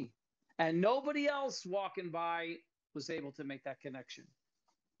know me. And nobody else walking by was able to make that connection.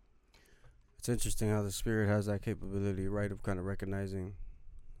 It's interesting how the spirit has that capability, right, of kind of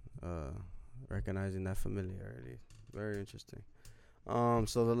uh, recognizing that familiarity. Very interesting.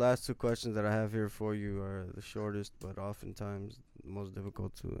 So the last two questions that I have here for you are the shortest, but oftentimes the most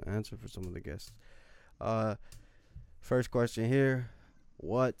difficult to answer for some of the guests. Uh, First question here: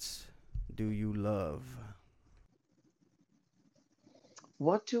 what do you love?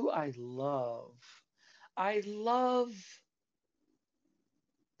 What do I love? I love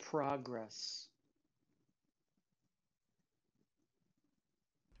progress.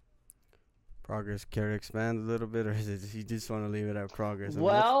 Progress. Care to expand a little bit, or is it you just want to leave it at progress? I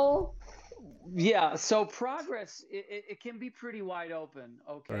mean, that's Well, yeah, so progress it can be pretty wide open,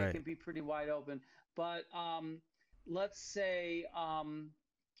 okay? It right. can be pretty wide open. But let's say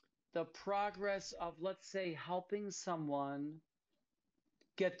the progress of, let's say, helping someone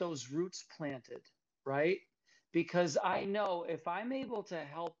get those roots planted, right? Because I know if I'm able to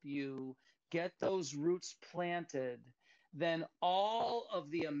help you get those roots planted, then all of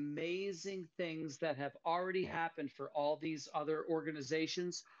the amazing things that have already happened for all these other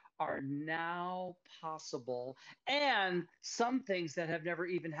organizations are now possible. And some things that have never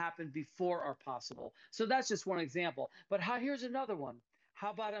even happened before are possible. So that's just one example. But here's another one.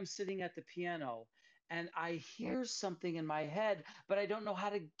 How about I'm sitting at the piano and I hear something in my head, but I don't know how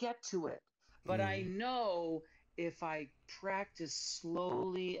to get to it. But I Mm, know if I practice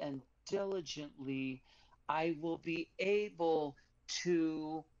slowly and diligently, I will be able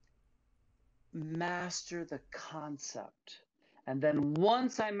to master the concept. And then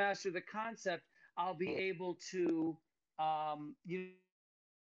once I master the concept, I'll be able to, you know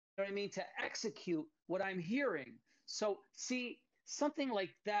what I mean, to execute what I'm hearing. So, see, something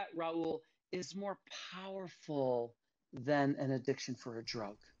like that, Raul, is more powerful than an addiction for a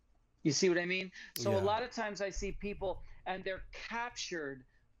drug. You see what I mean? So a yeah. lot of times I see people and they're captured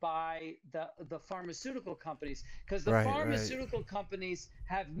by the pharmaceutical companies because the Right. Right. pharmaceutical companies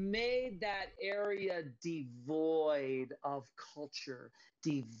have made that area devoid of culture,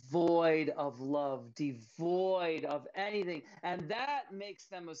 devoid of love, devoid of anything, and that makes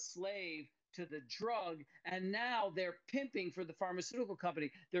them a slave to the drug. And now they're pimping for the pharmaceutical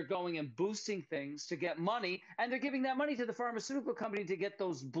company. They're going and boosting things to get money, and they're giving that money to the pharmaceutical company to get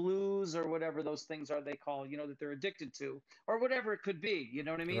those blues or whatever those things are they call, that they're addicted to, or whatever it could be. You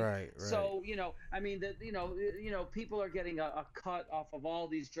know what I mean? Right. Right. So, I mean that people are getting a cut off of all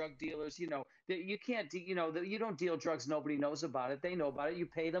these drug dealers. That you can't, that you don't deal drugs. Nobody knows about it. They know about it. You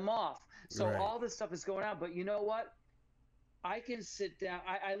pay them off. So Right. all this stuff is going on. But you know what? I can sit down.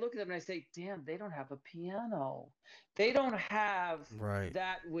 I look at them and I say, damn, they don't have a piano. They don't have Right.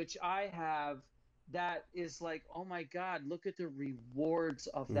 that which I have, that is like, oh my God, look at the rewards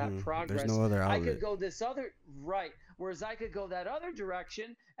of that There's progress. no other I could outlet. go this other, right. Whereas I could go that other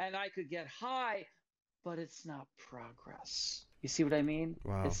direction and I could get high, but it's not progress. You see what I mean?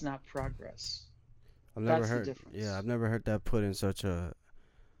 Wow. It's not progress. I've never That's the heard. Yeah, difference. I've never heard that put in such a.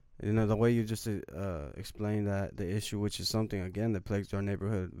 The way you just explained that the issue, which is something again that plagues our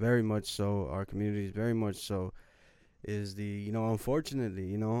neighborhood very much so, our communities very much so, is the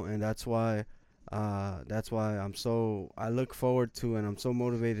unfortunately and that's why I look forward to and I'm so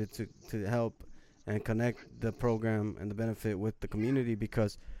motivated to help and connect the program and the benefit with the community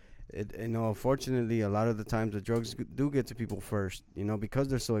because it unfortunately a lot of the times the drugs do get to people first because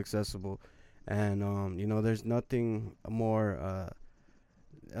they're so accessible and there's nothing more uh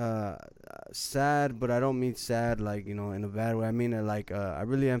sad, but I don't mean sad like in a bad way. I mean it like I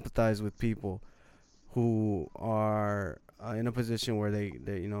really empathize with people who are in a position where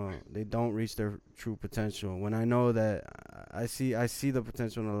they don't reach their true potential. When I know that I see the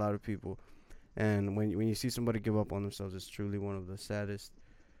potential in a lot of people, and when you see somebody give up on themselves, it's truly one of the saddest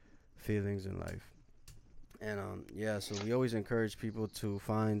feelings in life. And yeah, so we always encourage people to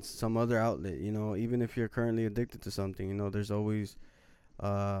find some other outlet. Even if you're currently addicted to something,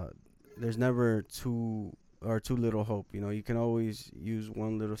 uh, there's never too little hope. You can always use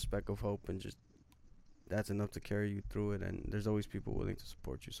one little speck of hope and just that's enough to carry you through it, and there's always people willing to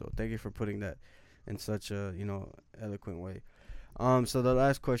support you. So thank you for putting that in such a eloquent way. So the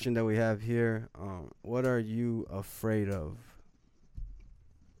last question that we have here, what are you afraid of?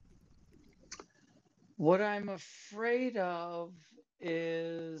 What I'm afraid of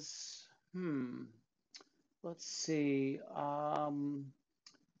is, let's see.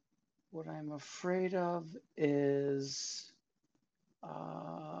 What I'm afraid of is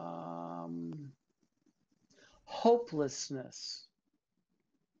um, hopelessness.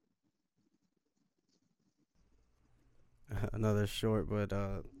 Another short but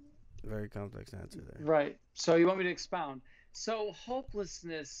very complex answer there. Right. So you want me to expound? So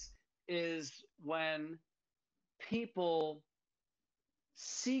hopelessness is when people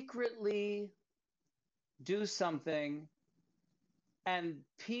secretly do something and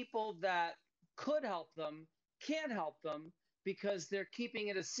people that could help them can't help them because they're keeping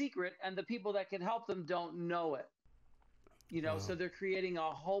it a secret and the people that can help them don't know it. Wow. So they're creating a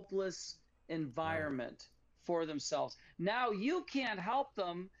hopeless Right. environment for themselves. Now you can't help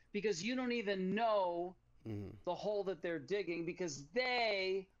them because you don't even know Hmm. the hole that they're digging because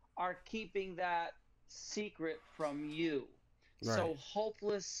they are keeping that secret from you. Right. So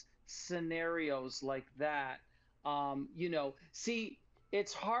hopeless scenarios like that, see,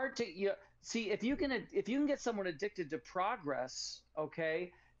 it's hard to see if you can get someone addicted to progress,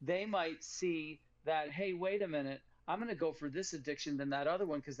 okay, they might see that, hey, wait a minute, I'm going to go for this addiction than that other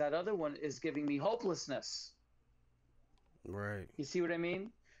one because that other one is giving me hopelessness. Right. You see what I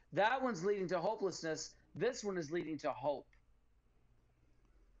mean? That one's leading to hopelessness. This one is leading to hope.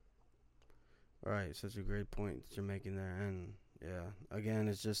 Right. Such a great point that you're making there. And yeah, again,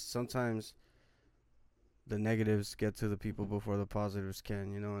 it's just sometimes the negatives get to the people before the positives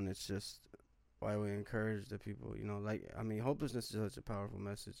can, and it's just why we encourage the people, like, I mean, hopelessness is such a powerful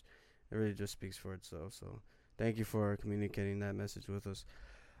message. It really just speaks for itself. So thank you for communicating that message with us.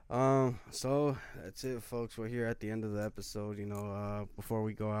 So that's it, folks. We're here at the end of the episode. Before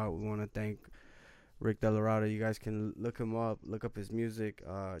we go out, we want to thank Rick DellaRatta. You guys can look him up, look up his music,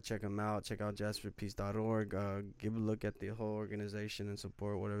 check him out, check out jasperpeace.org. Give a look at the whole organization and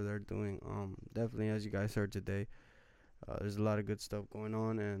support whatever they're doing. Definitely, as you guys heard today, there's a lot of good stuff going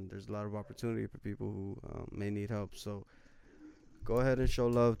on, and there's a lot of opportunity for people who may need help. So go ahead and show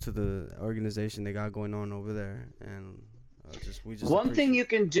love to the organization they got going on over there, and we just One thing appreciate. you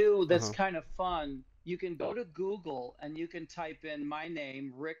can do Uh that's huh. kind of fun, you can go to Google and you can type in my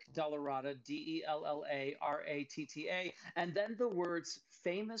name, Rick DellaRatta, DellaRatta, and then the words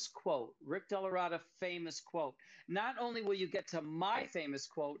famous quote, Rick DellaRatta famous quote. Not only will you get to my famous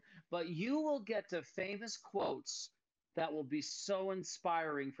quote, but you will get to famous quotes that will be so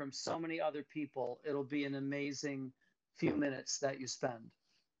inspiring from so many other people. It'll be an amazing few minutes that you spend.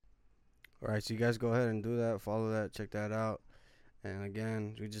 All right, so you guys go ahead and do that, follow that, check that out. And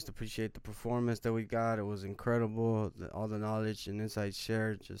again, we just appreciate the performance that we got. It was incredible. All the knowledge and insights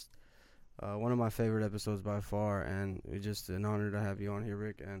shared. Just one of my favorite episodes by far. And it's just an honor to have you on here,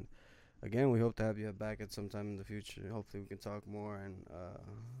 Rick. And again, we hope to have you back at some time in the future. Hopefully, we can talk more. And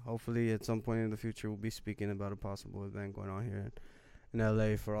hopefully, at some point in the future, we'll be speaking about a possible event going on here in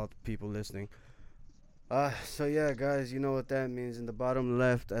LA for all the people listening. So yeah, guys, you know what that means. In the bottom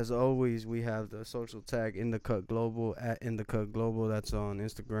left, as always, we have the social tag in the cut global at in the cut global. That's on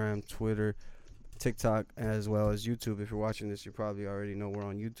Instagram, Twitter, TikTok, as well as YouTube. If you're watching this, you probably already know we're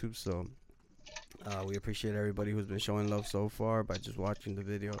on YouTube. So we appreciate everybody who's been showing love so far by just watching the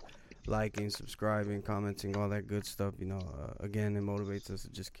video, liking, subscribing, commenting, all that good stuff. Again, it motivates us to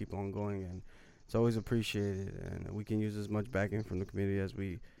just keep on going, and it's always appreciated. And we can use as much backing from the community as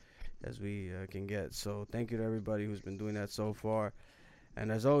we can get. So thank you to everybody who's been doing that so far.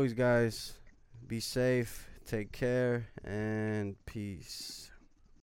 And as always, guys, be safe, take care, and peace.